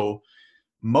show.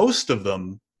 Most of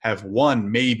them have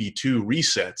 1, maybe 2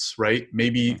 resets, right?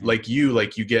 Maybe like you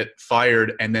get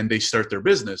fired and then they start their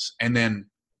business, and then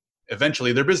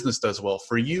eventually their business does well.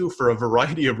 For you, for a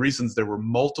variety of reasons, there were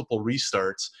multiple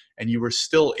restarts and you were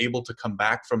still able to come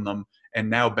back from them, and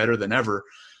now better than ever.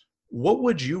 What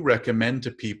would you recommend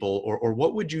to people, or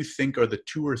what would you think are the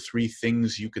 2 or 3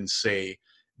 things you can say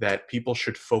that people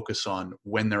should focus on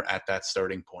when they're at that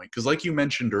starting point? Because like you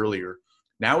mentioned earlier,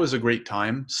 now is a great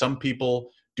time. Some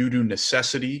people, due to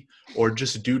necessity or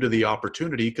just due to the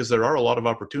opportunity, because there are a lot of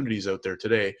opportunities out there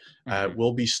today,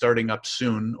 will be starting up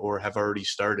soon or have already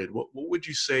started. What would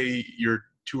you say your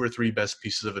 2 or 3 best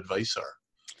pieces of advice are?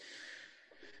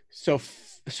 So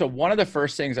So one of the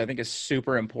first things I think is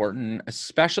super important,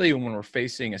 especially when we're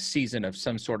facing a season of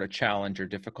some sort of challenge or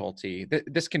difficulty.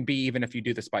 This can be even if you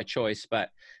do this by choice, but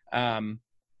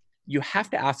you have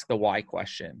to ask the why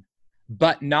question,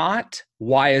 but not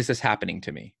why is this happening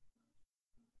to me?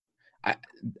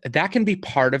 That can be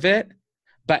part of it,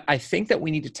 but I think that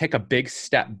we need to take a big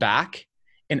step back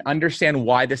and understand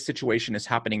why this situation is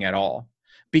happening at all.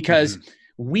 Because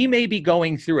we may be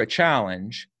going through a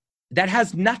challenge that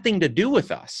has nothing to do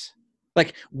with us.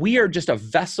 Like, we are just a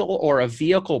vessel or a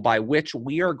vehicle by which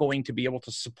we are going to be able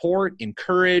to support,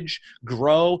 encourage,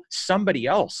 grow somebody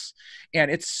else.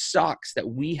 And it sucks that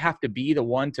we have to be the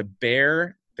one to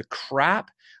bear the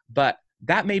crap, but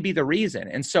that may be the reason.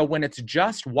 And so when it's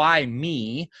just why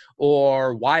me,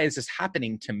 or why is this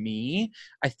happening to me,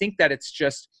 I think that it's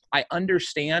just, I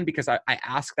understand, because I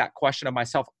ask that question of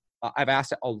myself. I've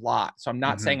asked it a lot. So I'm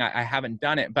not saying I haven't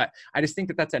done it, but I just think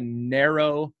that that's a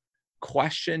narrow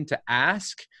question to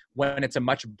ask when it's a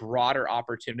much broader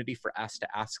opportunity for us to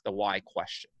ask the why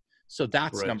question. So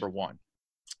that's number one.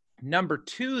 Number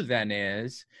two then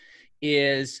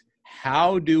is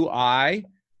how do I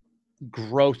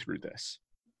grow through this?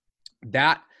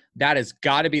 That has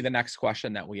got to be the next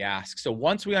question that we ask. So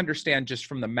once we understand just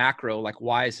from the macro, like,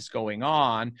 why is this going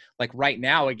on? Like right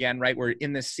now, again, right, we're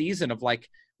in this season of like,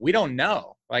 we don't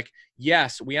know. Like,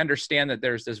 yes, we understand that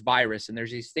there's this virus and there's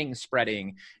these things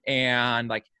spreading and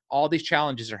like all these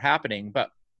challenges are happening, but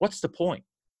what's the point?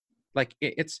 Like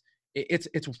it's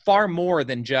far more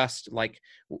than just like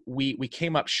we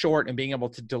came up short in being able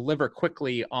to deliver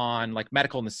quickly on like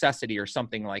medical necessity or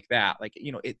something like that. Like,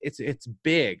 you know, it's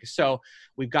big. So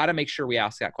we've got to make sure we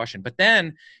ask that question. But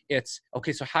then it's,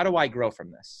 okay, so how do I grow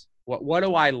from this? What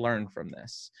do I learn from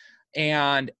this?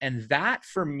 And that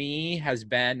for me has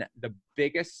been the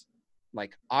biggest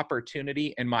like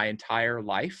opportunity in my entire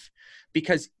life,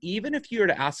 because even if you were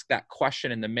to ask that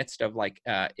question in the midst of like,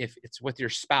 if it's with your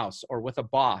spouse or with a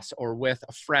boss or with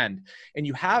a friend, and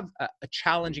you have a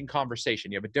challenging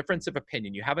conversation, you have a difference of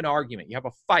opinion, you have an argument, you have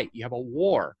a fight, you have a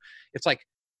war. It's like,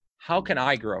 how can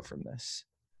I grow from this?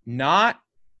 Not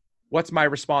what's my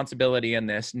responsibility in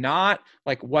this? Not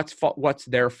like what's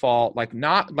their fault? Like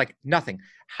not like nothing.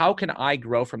 How can I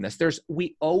grow from this?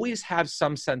 We always have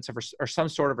some sense of or some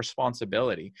sort of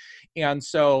responsibility. And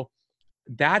so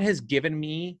that has given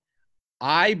me,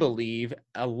 I believe,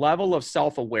 a level of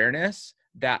self-awareness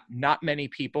that not many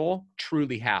people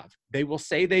truly have. They will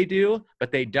say they do,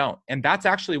 but they don't. And that's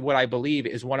actually what I believe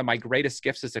is one of my greatest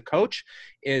gifts as a coach,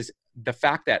 is the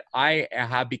fact that I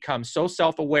have become so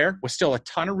self-aware with still a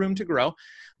ton of room to grow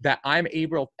that I'm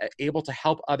able to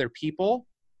help other people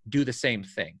do the same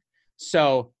thing.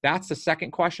 So that's the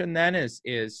second question then is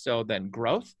so then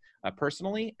growth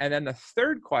personally. And then the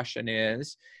third question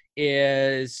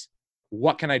is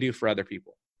what can I do for other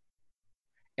people?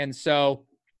 And so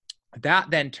that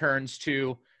then turns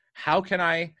to how can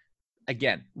I,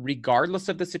 again, regardless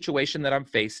of the situation that I'm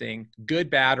facing, good,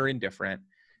 bad, or indifferent,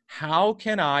 how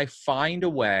can I find a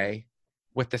way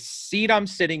with the seat I'm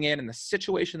sitting in and the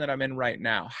situation that I'm in right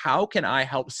now? How can I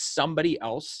help somebody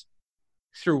else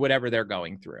through whatever they're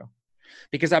going through?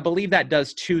 Because I believe that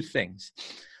does two things.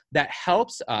 That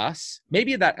helps us,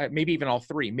 maybe even all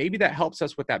three, maybe that helps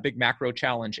us with that big macro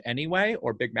challenge anyway,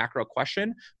 or big macro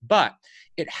question, but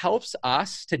it helps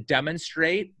us to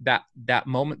demonstrate that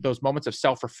moment, those moments of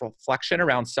self-reflection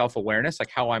around self-awareness,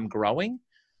 like how I'm growing.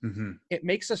 Mm-hmm. It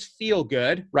makes us feel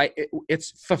good, right?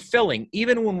 It's fulfilling.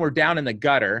 Even when we're down in the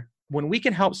gutter, when we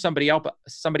can help somebody else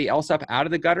up out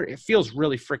of the gutter, it feels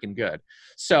really freaking good.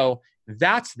 So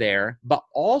that's there, but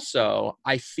also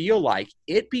I feel like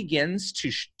it begins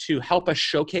to help us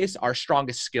showcase our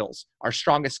strongest skills, our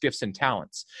strongest gifts and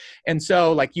talents. And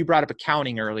so like you brought up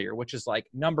accounting earlier, which is like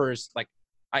numbers, like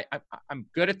I'm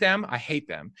good at them. I hate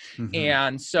them. Mm-hmm.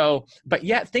 And so, but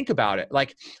yet think about it,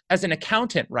 like as an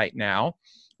accountant right now,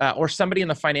 or somebody in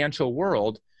the financial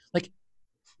world, like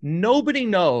nobody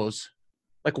knows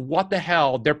like what the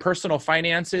hell their personal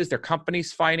finances, their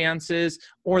company's finances,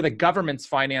 or the government's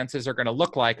finances are going to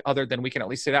look like, other than we can at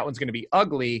least say that one's going to be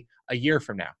ugly a year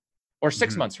from now or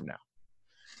 6 months from now.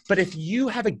 But if you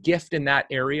have a gift in that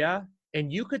area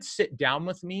and you could sit down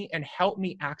with me and help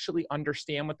me actually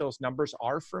understand what those numbers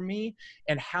are for me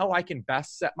and how I can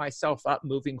best set myself up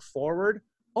moving forward,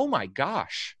 oh my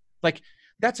gosh, like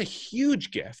that's a huge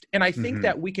gift. And I think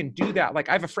that we can do that. Like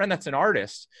I have a friend that's an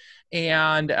artist,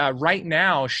 and right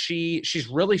now she's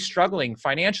really struggling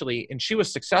financially, and she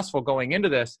was successful going into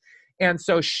this. And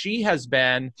so she has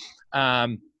been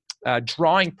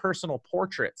drawing personal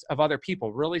portraits of other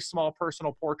people, really small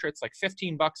personal portraits, like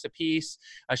 $15 a piece.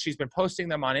 She's been posting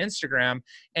them on Instagram.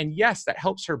 And yes, that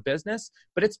helps her business,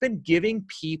 but it's been giving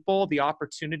people the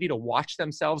opportunity to watch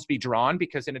themselves be drawn,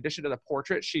 because in addition to the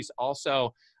portrait, she's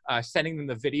also sending them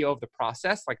the video of the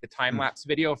process, like the time-lapse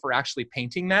video for actually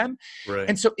painting them. Right.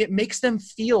 And so it makes them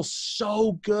feel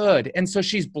so good. And so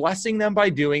she's blessing them by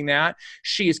doing that.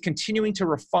 She is continuing to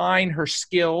refine her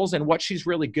skills and what she's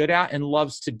really good at and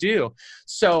loves to do.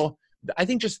 So I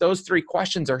think just those three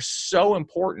questions are so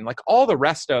important. Like all the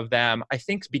rest of them, I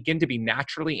think begin to be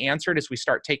naturally answered as we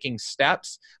start taking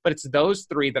steps. But it's those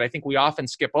three that I think we often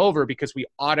skip over because we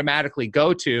automatically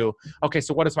go to, okay,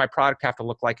 so what does my product have to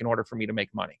look like in order for me to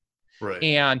make money? Right.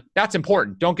 And that's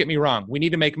important. Don't get me wrong. We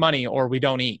need to make money or we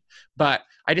don't eat. But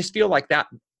I just feel like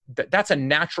that's a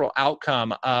natural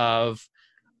outcome of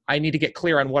I need to get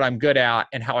clear on what I'm good at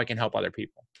and how I can help other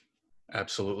people.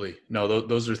 Absolutely. No,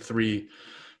 those are three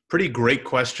pretty great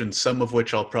questions, some of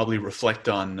which I'll probably reflect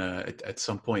on at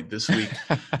some point this week.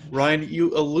 Ryan,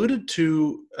 you alluded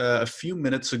to a few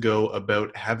minutes ago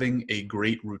about having a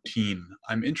great routine.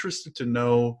 I'm interested to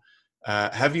know,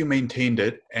 have you maintained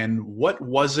it, and what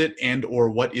was it, and or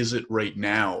what is it right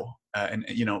now? And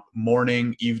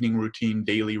morning, evening routine,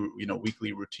 daily,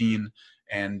 weekly routine,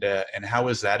 and how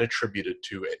is that attributed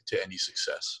to any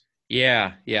success?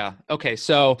 Yeah. Okay.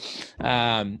 So,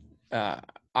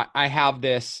 I have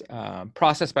this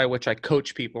process by which I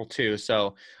coach people too.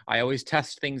 So I always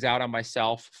test things out on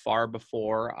myself far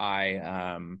before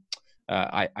I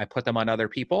put them on other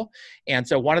people. And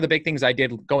so one of the big things I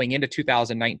did going into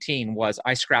 2019 was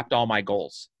I scrapped all my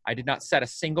goals. I did not set a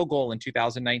single goal in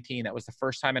 2019. That was the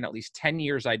first time in at least 10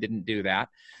 years I didn't do that.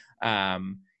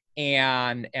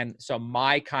 And so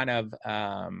my kind of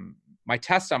my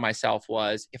test on myself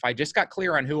was if I just got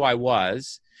clear on who I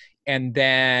was and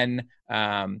then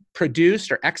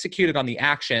produced or executed on the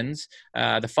actions,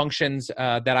 the functions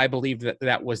that I believed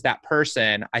that was that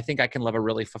person, I think I can live a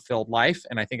really fulfilled life,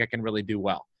 and I think I can really do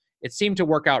well. It seemed to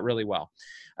work out really well.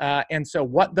 And so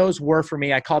what those were for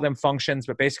me, I call them functions,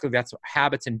 but basically that's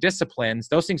habits and disciplines.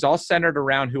 Those things all centered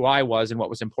around who I was and what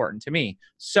was important to me.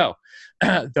 So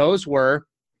those were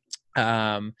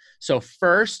so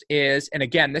first is, and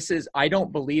again, I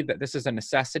don't believe that this is a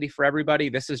necessity for everybody.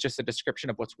 This is just a description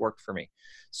of what's worked for me.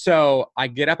 So I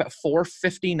get up at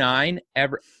 4:59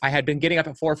 I had been getting up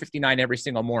at 4:59 every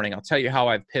single morning. I'll tell you how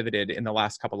I've pivoted in the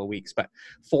last couple of weeks, but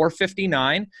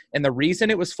 4:59. And the reason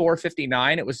it was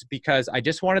 4:59, it was because I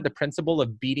just wanted the principle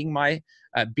of beating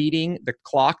the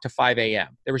clock to 5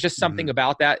 a.m. There was just something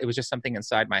about that. It was just something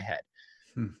inside my head.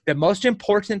 The most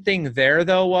important thing there,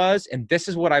 though, was, and this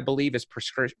is what I believe is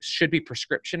should be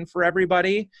prescription for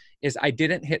everybody, is I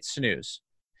didn't hit snooze.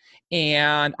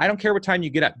 And I don't care what time you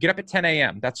get up at 10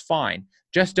 a.m. That's fine.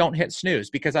 Just don't hit snooze,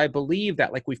 because I believe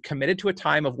that we've committed to a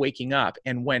time of waking up.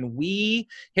 And when we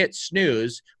hit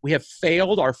snooze, we have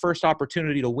failed our first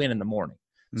opportunity to win in the morning.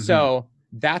 So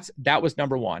that was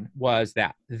number one, was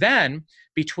that. Then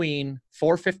between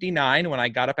 4:59 when I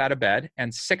got up out of bed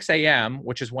and 6 a.m.,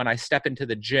 which is when I step into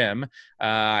the gym,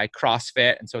 I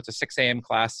CrossFit. And so it's a 6 a.m.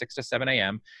 class, 6 to 7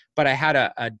 a.m. But I had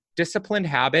a disciplined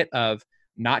habit of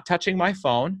not touching my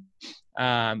phone,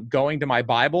 going to my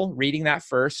Bible, reading that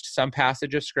first, some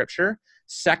passage of scripture.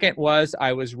 Second was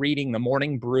I was reading the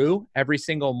Morning Brew every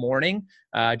single morning,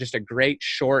 just a great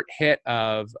short hit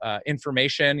of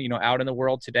information, out in the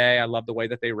world today. I love the way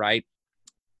that they write.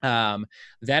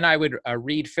 Then I would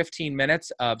read 15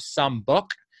 minutes of some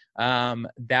book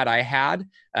that I had,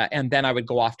 and then I would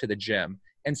go off to the gym.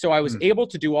 And so I was able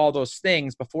to do all those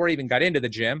things before I even got into the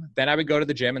gym. Then I would go to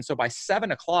the gym. And so by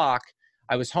 7 o'clock,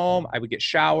 I was home. I would get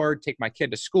showered, take my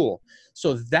kid to school.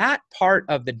 So that part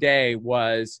of the day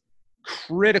was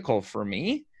critical for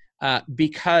me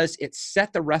because it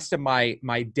set the rest of my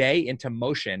day into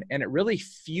motion, and it really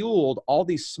fueled all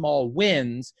these small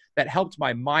wins that helped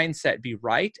my mindset be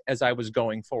right as I was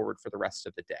going forward for the rest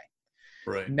of the day.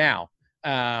 Right. Now,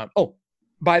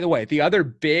 by the way, the other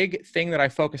big thing that I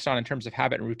focused on in terms of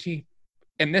habit and routine,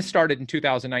 and this started in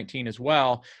 2019 as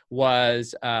well,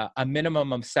 was a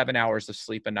minimum of 7 hours of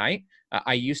sleep a night.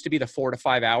 I used to be the 4 to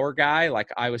 5 hour guy, like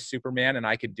I was Superman and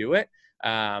I could do it.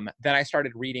 Then I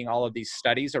started reading all of these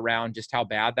studies around just how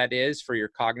bad that is for your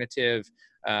cognitive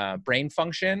brain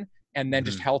function, and then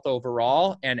just health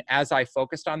overall. And as I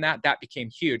focused on that, that became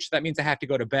huge. So that means I have to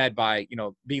go to bed by,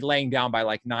 be laying down by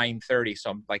like 9:30.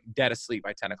 So I'm like dead asleep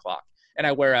by 10 o'clock. And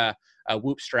I wear a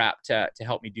Whoop strap to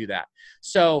help me do that.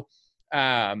 So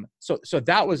So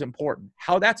that was important.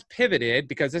 How that's pivoted,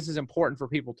 because this is important for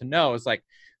people to know, is like,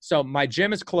 so my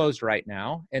gym is closed right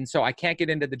now. And so I can't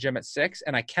get into the gym at 6,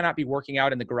 and I cannot be working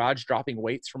out in the garage, dropping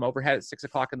weights from overhead at 6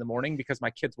 o'clock in the morning, because my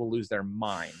kids will lose their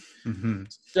mind. Mm-hmm.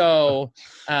 So,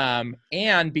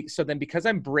 so then because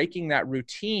I'm breaking that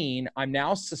routine, I'm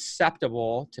now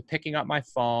susceptible to picking up my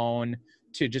phone,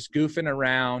 to just goofing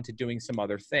around, to doing some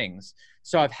other things.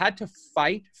 So I've had to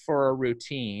fight for a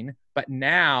routine, but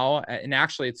now, and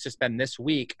actually it's just been this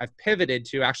week, I've pivoted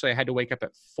to, actually I had to wake up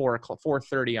at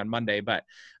 4:30 on Monday, but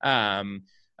I'm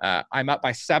up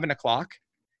by 7 o'clock,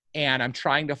 and I'm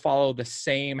trying to follow the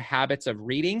same habits of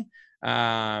reading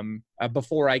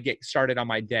before I get started on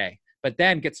my day. But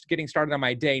then getting started on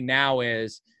my day now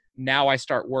I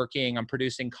start working, I'm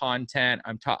producing content,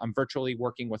 I'm virtually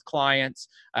working with clients,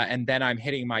 and then I'm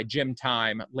hitting my gym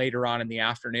time later on in the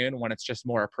afternoon, when it's just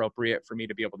more appropriate for me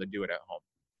to be able to do it at home.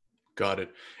 Got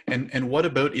it. And what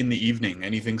about in the evening?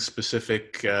 Anything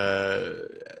specific?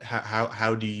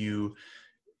 What do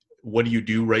you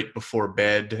do right before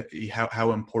bed?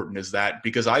 How important is that?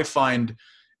 Because I find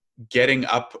getting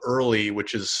up early,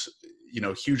 which is,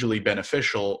 hugely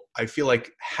beneficial, I feel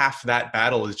like half that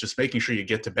battle is just making sure you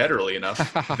get to bed early enough.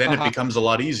 Then it becomes a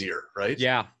lot easier, right?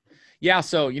 Yeah. Yeah.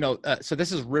 So, so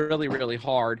this is really, really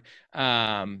hard.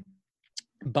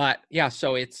 But yeah,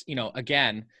 so it's,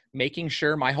 again, making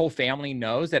sure my whole family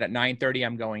knows that at 9:30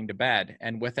 I'm going to bed.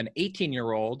 And with an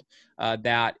 18-year-old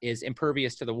that is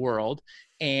impervious to the world,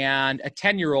 and a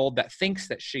 10-year-old that thinks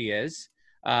that she is,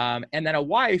 and then a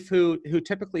wife who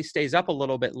typically stays up a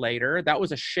little bit later, that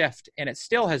was a shift, and it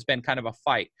still has been kind of a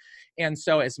fight. And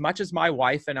so as much as my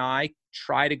wife and I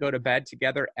try to go to bed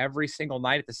together every single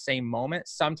night at the same moment,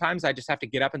 sometimes I just have to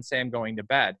get up and say I'm going to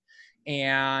bed.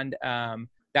 And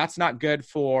that's not good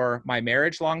for my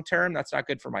marriage long term. That's not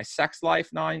good for my sex life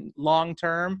long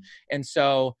term. And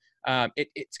so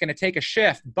it's going to take a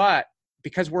shift. But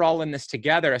because we're all in this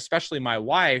together, especially my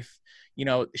wife,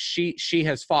 she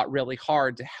has fought really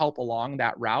hard to help along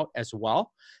that route as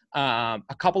well. A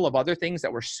couple of other things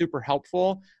that were super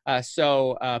helpful.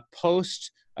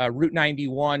 Post Route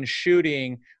 91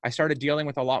 shooting, I started dealing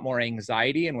with a lot more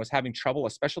anxiety and was having trouble,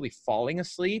 especially falling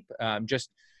asleep.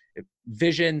 Just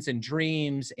visions and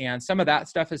dreams, and some of that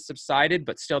stuff has subsided,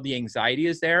 but still the anxiety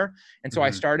is there. And so I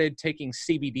started taking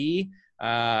CBD.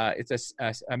 It's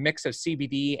a mix of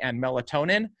CBD and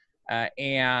melatonin.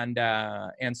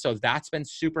 And so that's been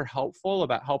super helpful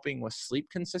about helping with sleep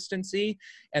consistency.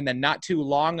 And then not too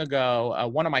long ago,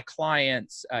 one of my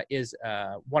clients is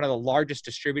one of the largest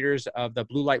distributors of the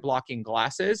blue light blocking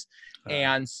glasses.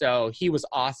 And so he was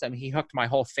awesome. He hooked my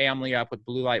whole family up with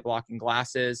blue light blocking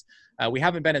glasses. We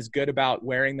haven't been as good about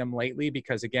wearing them lately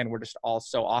because, again, we're just all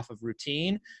so off of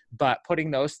routine. But putting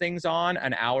those things on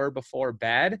an hour before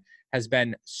bed has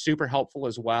been super helpful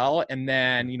as well. And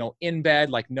then, in bed,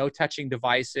 like no touching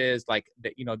devices, like,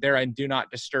 they're in do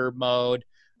not disturb mode.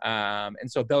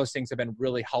 And so those things have been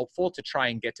really helpful to try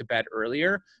and get to bed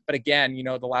earlier. But again,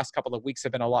 the last couple of weeks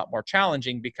have been a lot more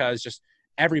challenging because just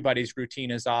everybody's routine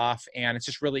is off, and it's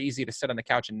just really easy to sit on the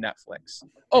couch and Netflix.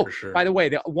 Oh, sure. By the way,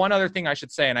 the one other thing I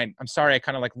should say, and I'm sorry, I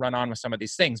kind of like run on with some of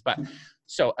these things, but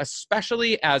so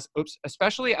especially as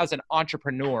an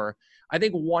entrepreneur, I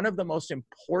think one of the most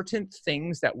important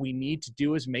things that we need to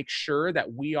do is make sure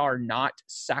that we are not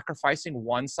sacrificing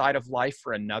one side of life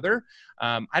for another.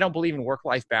 I don't believe in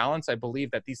work-life balance. I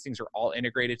believe that these things are all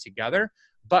integrated together.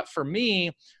 But for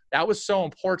me, that was so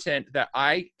important that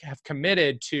I have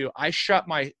committed to, I shut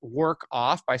my work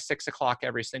off by 6 o'clock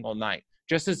every single night,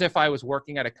 just as if I was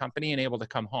working at a company and able to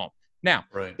come home. Now,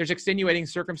 There's extenuating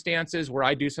circumstances where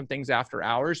I do some things after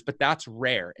hours, but that's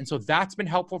rare. And so that's been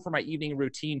helpful for my evening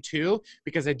routine too,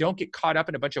 because I don't get caught up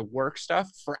in a bunch of work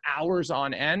stuff for hours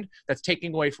on end. That's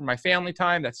taking away from my family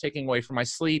time. That's taking away from my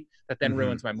sleep. That then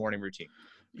ruins my morning routine.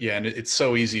 Yeah. And it's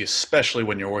so easy, especially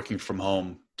when you're working from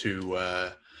home,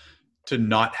 to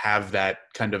not have that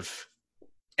kind of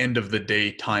end of the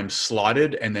day time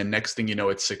slotted. And then next thing you know,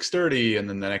 it's 6:30, and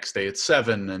then the next day it's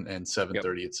 7 and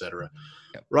 7:30, et cetera.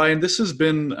 Yep. Ryan, this has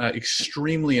been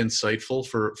extremely insightful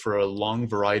for a long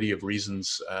variety of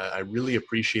reasons. I really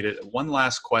appreciate it. One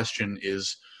last question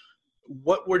is,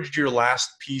 what would your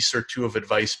last piece or two of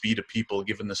advice be to people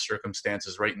given the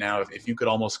circumstances right now? If you could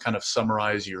almost kind of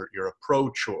summarize your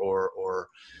approach or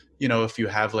if you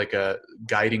have like a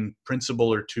guiding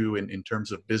principle or two in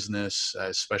terms of business,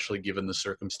 especially given the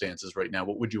circumstances right now,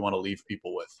 what would you want to leave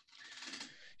people with?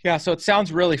 Yeah, so it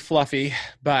sounds really fluffy,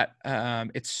 but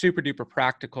it's super duper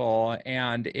practical.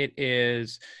 And it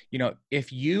is,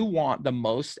 if you want the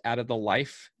most out of the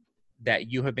life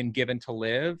that you have been given to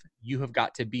live, you have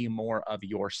got to be more of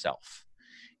yourself.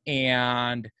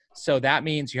 And so that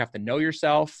means you have to know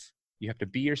yourself, you have to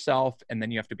be yourself, and then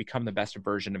you have to become the best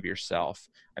version of yourself.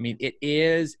 I mean,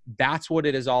 that's what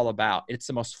it is all about. It's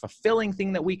the most fulfilling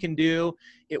thing that we can do.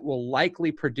 It will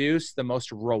likely produce the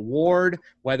most reward,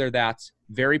 whether that's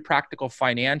very practical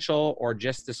financial or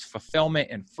just this fulfillment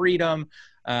and freedom.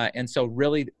 And so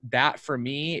really that for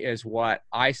me is what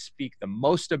I speak the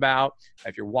most about.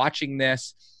 If you're watching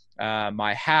this,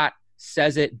 my hat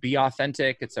says it, be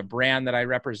authentic. It's a brand that I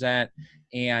represent.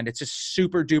 And it's just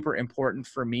super duper important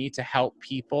for me to help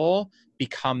people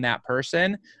become that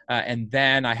person. And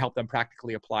then I help them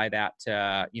practically apply that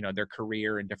to, their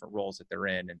career and different roles that they're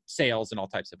in and sales and all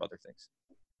types of other things.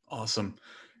 Awesome.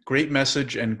 Great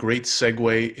message and great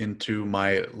segue into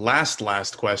my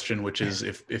last question, which is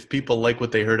if people like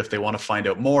what they heard, if they want to find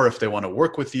out more, if they want to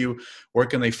work with you, where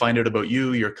can they find out about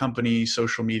you, your company,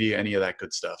 social media, any of that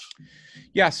good stuff?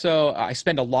 Yeah, so I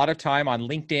spend a lot of time on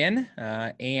LinkedIn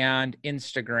and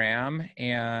Instagram.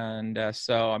 And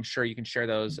so I'm sure you can share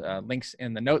those links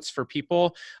in the notes for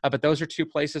people. But those are two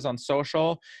places on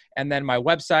social. And then my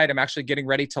website, I'm actually getting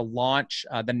ready to launch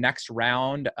the next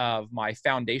round of my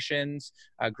foundations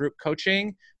group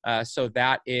coaching. So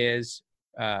that is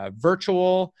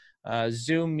virtual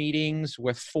Zoom meetings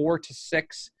with 4 to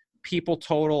 6 people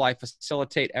total. I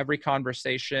facilitate every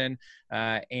conversation,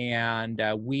 and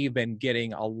we've been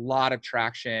getting a lot of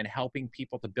traction helping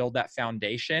people to build that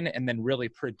foundation and then really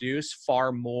produce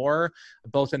far more,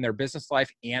 both in their business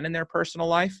life and in their personal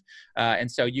life.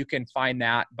 And so you can find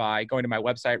that by going to my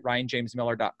website,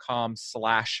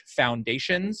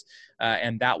 ryanjamesmiller.com/foundations.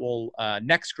 And that will,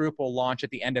 next group will launch at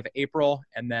the end of April,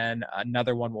 and then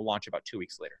another one will launch about 2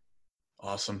 weeks later.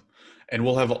 Awesome. And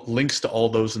we'll have links to all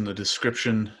those in the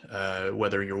description,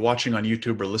 whether you're watching on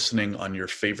YouTube or listening on your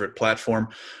favorite platform.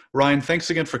 Ryan, thanks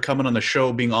again for coming on the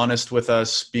show, being honest with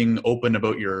us, being open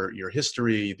about your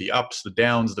history, the ups, the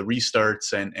downs, the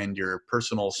restarts, and your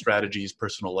personal strategies,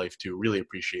 personal life too. Really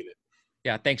appreciate it.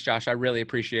 Yeah, thanks, Josh. I really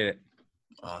appreciate it.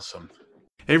 Awesome.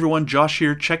 Hey everyone, Josh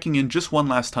here, checking in just one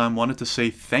last time. Wanted to say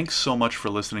thanks so much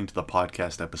for listening to the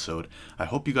podcast episode. I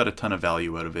hope you got a ton of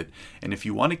value out of it. And if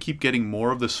you want to keep getting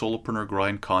more of the Solopreneur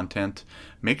Grind content,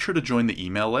 make sure to join the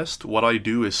email list. What I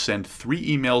do is send 3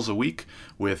 emails a week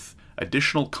with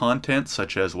additional content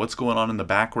such as what's going on in the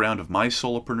background of my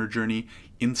solopreneur journey,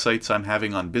 insights I'm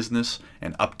having on business,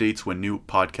 and updates when new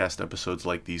podcast episodes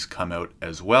like these come out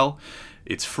as well.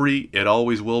 It's free. It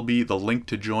always will be. The link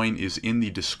to join is in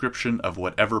the description of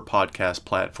whatever podcast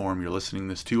platform you're listening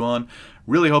this to on.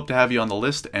 Really hope to have you on the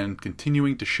list and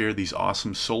continuing to share these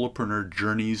awesome solopreneur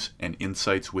journeys and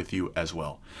insights with you as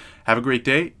well. Have a great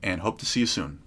day and hope to see you soon.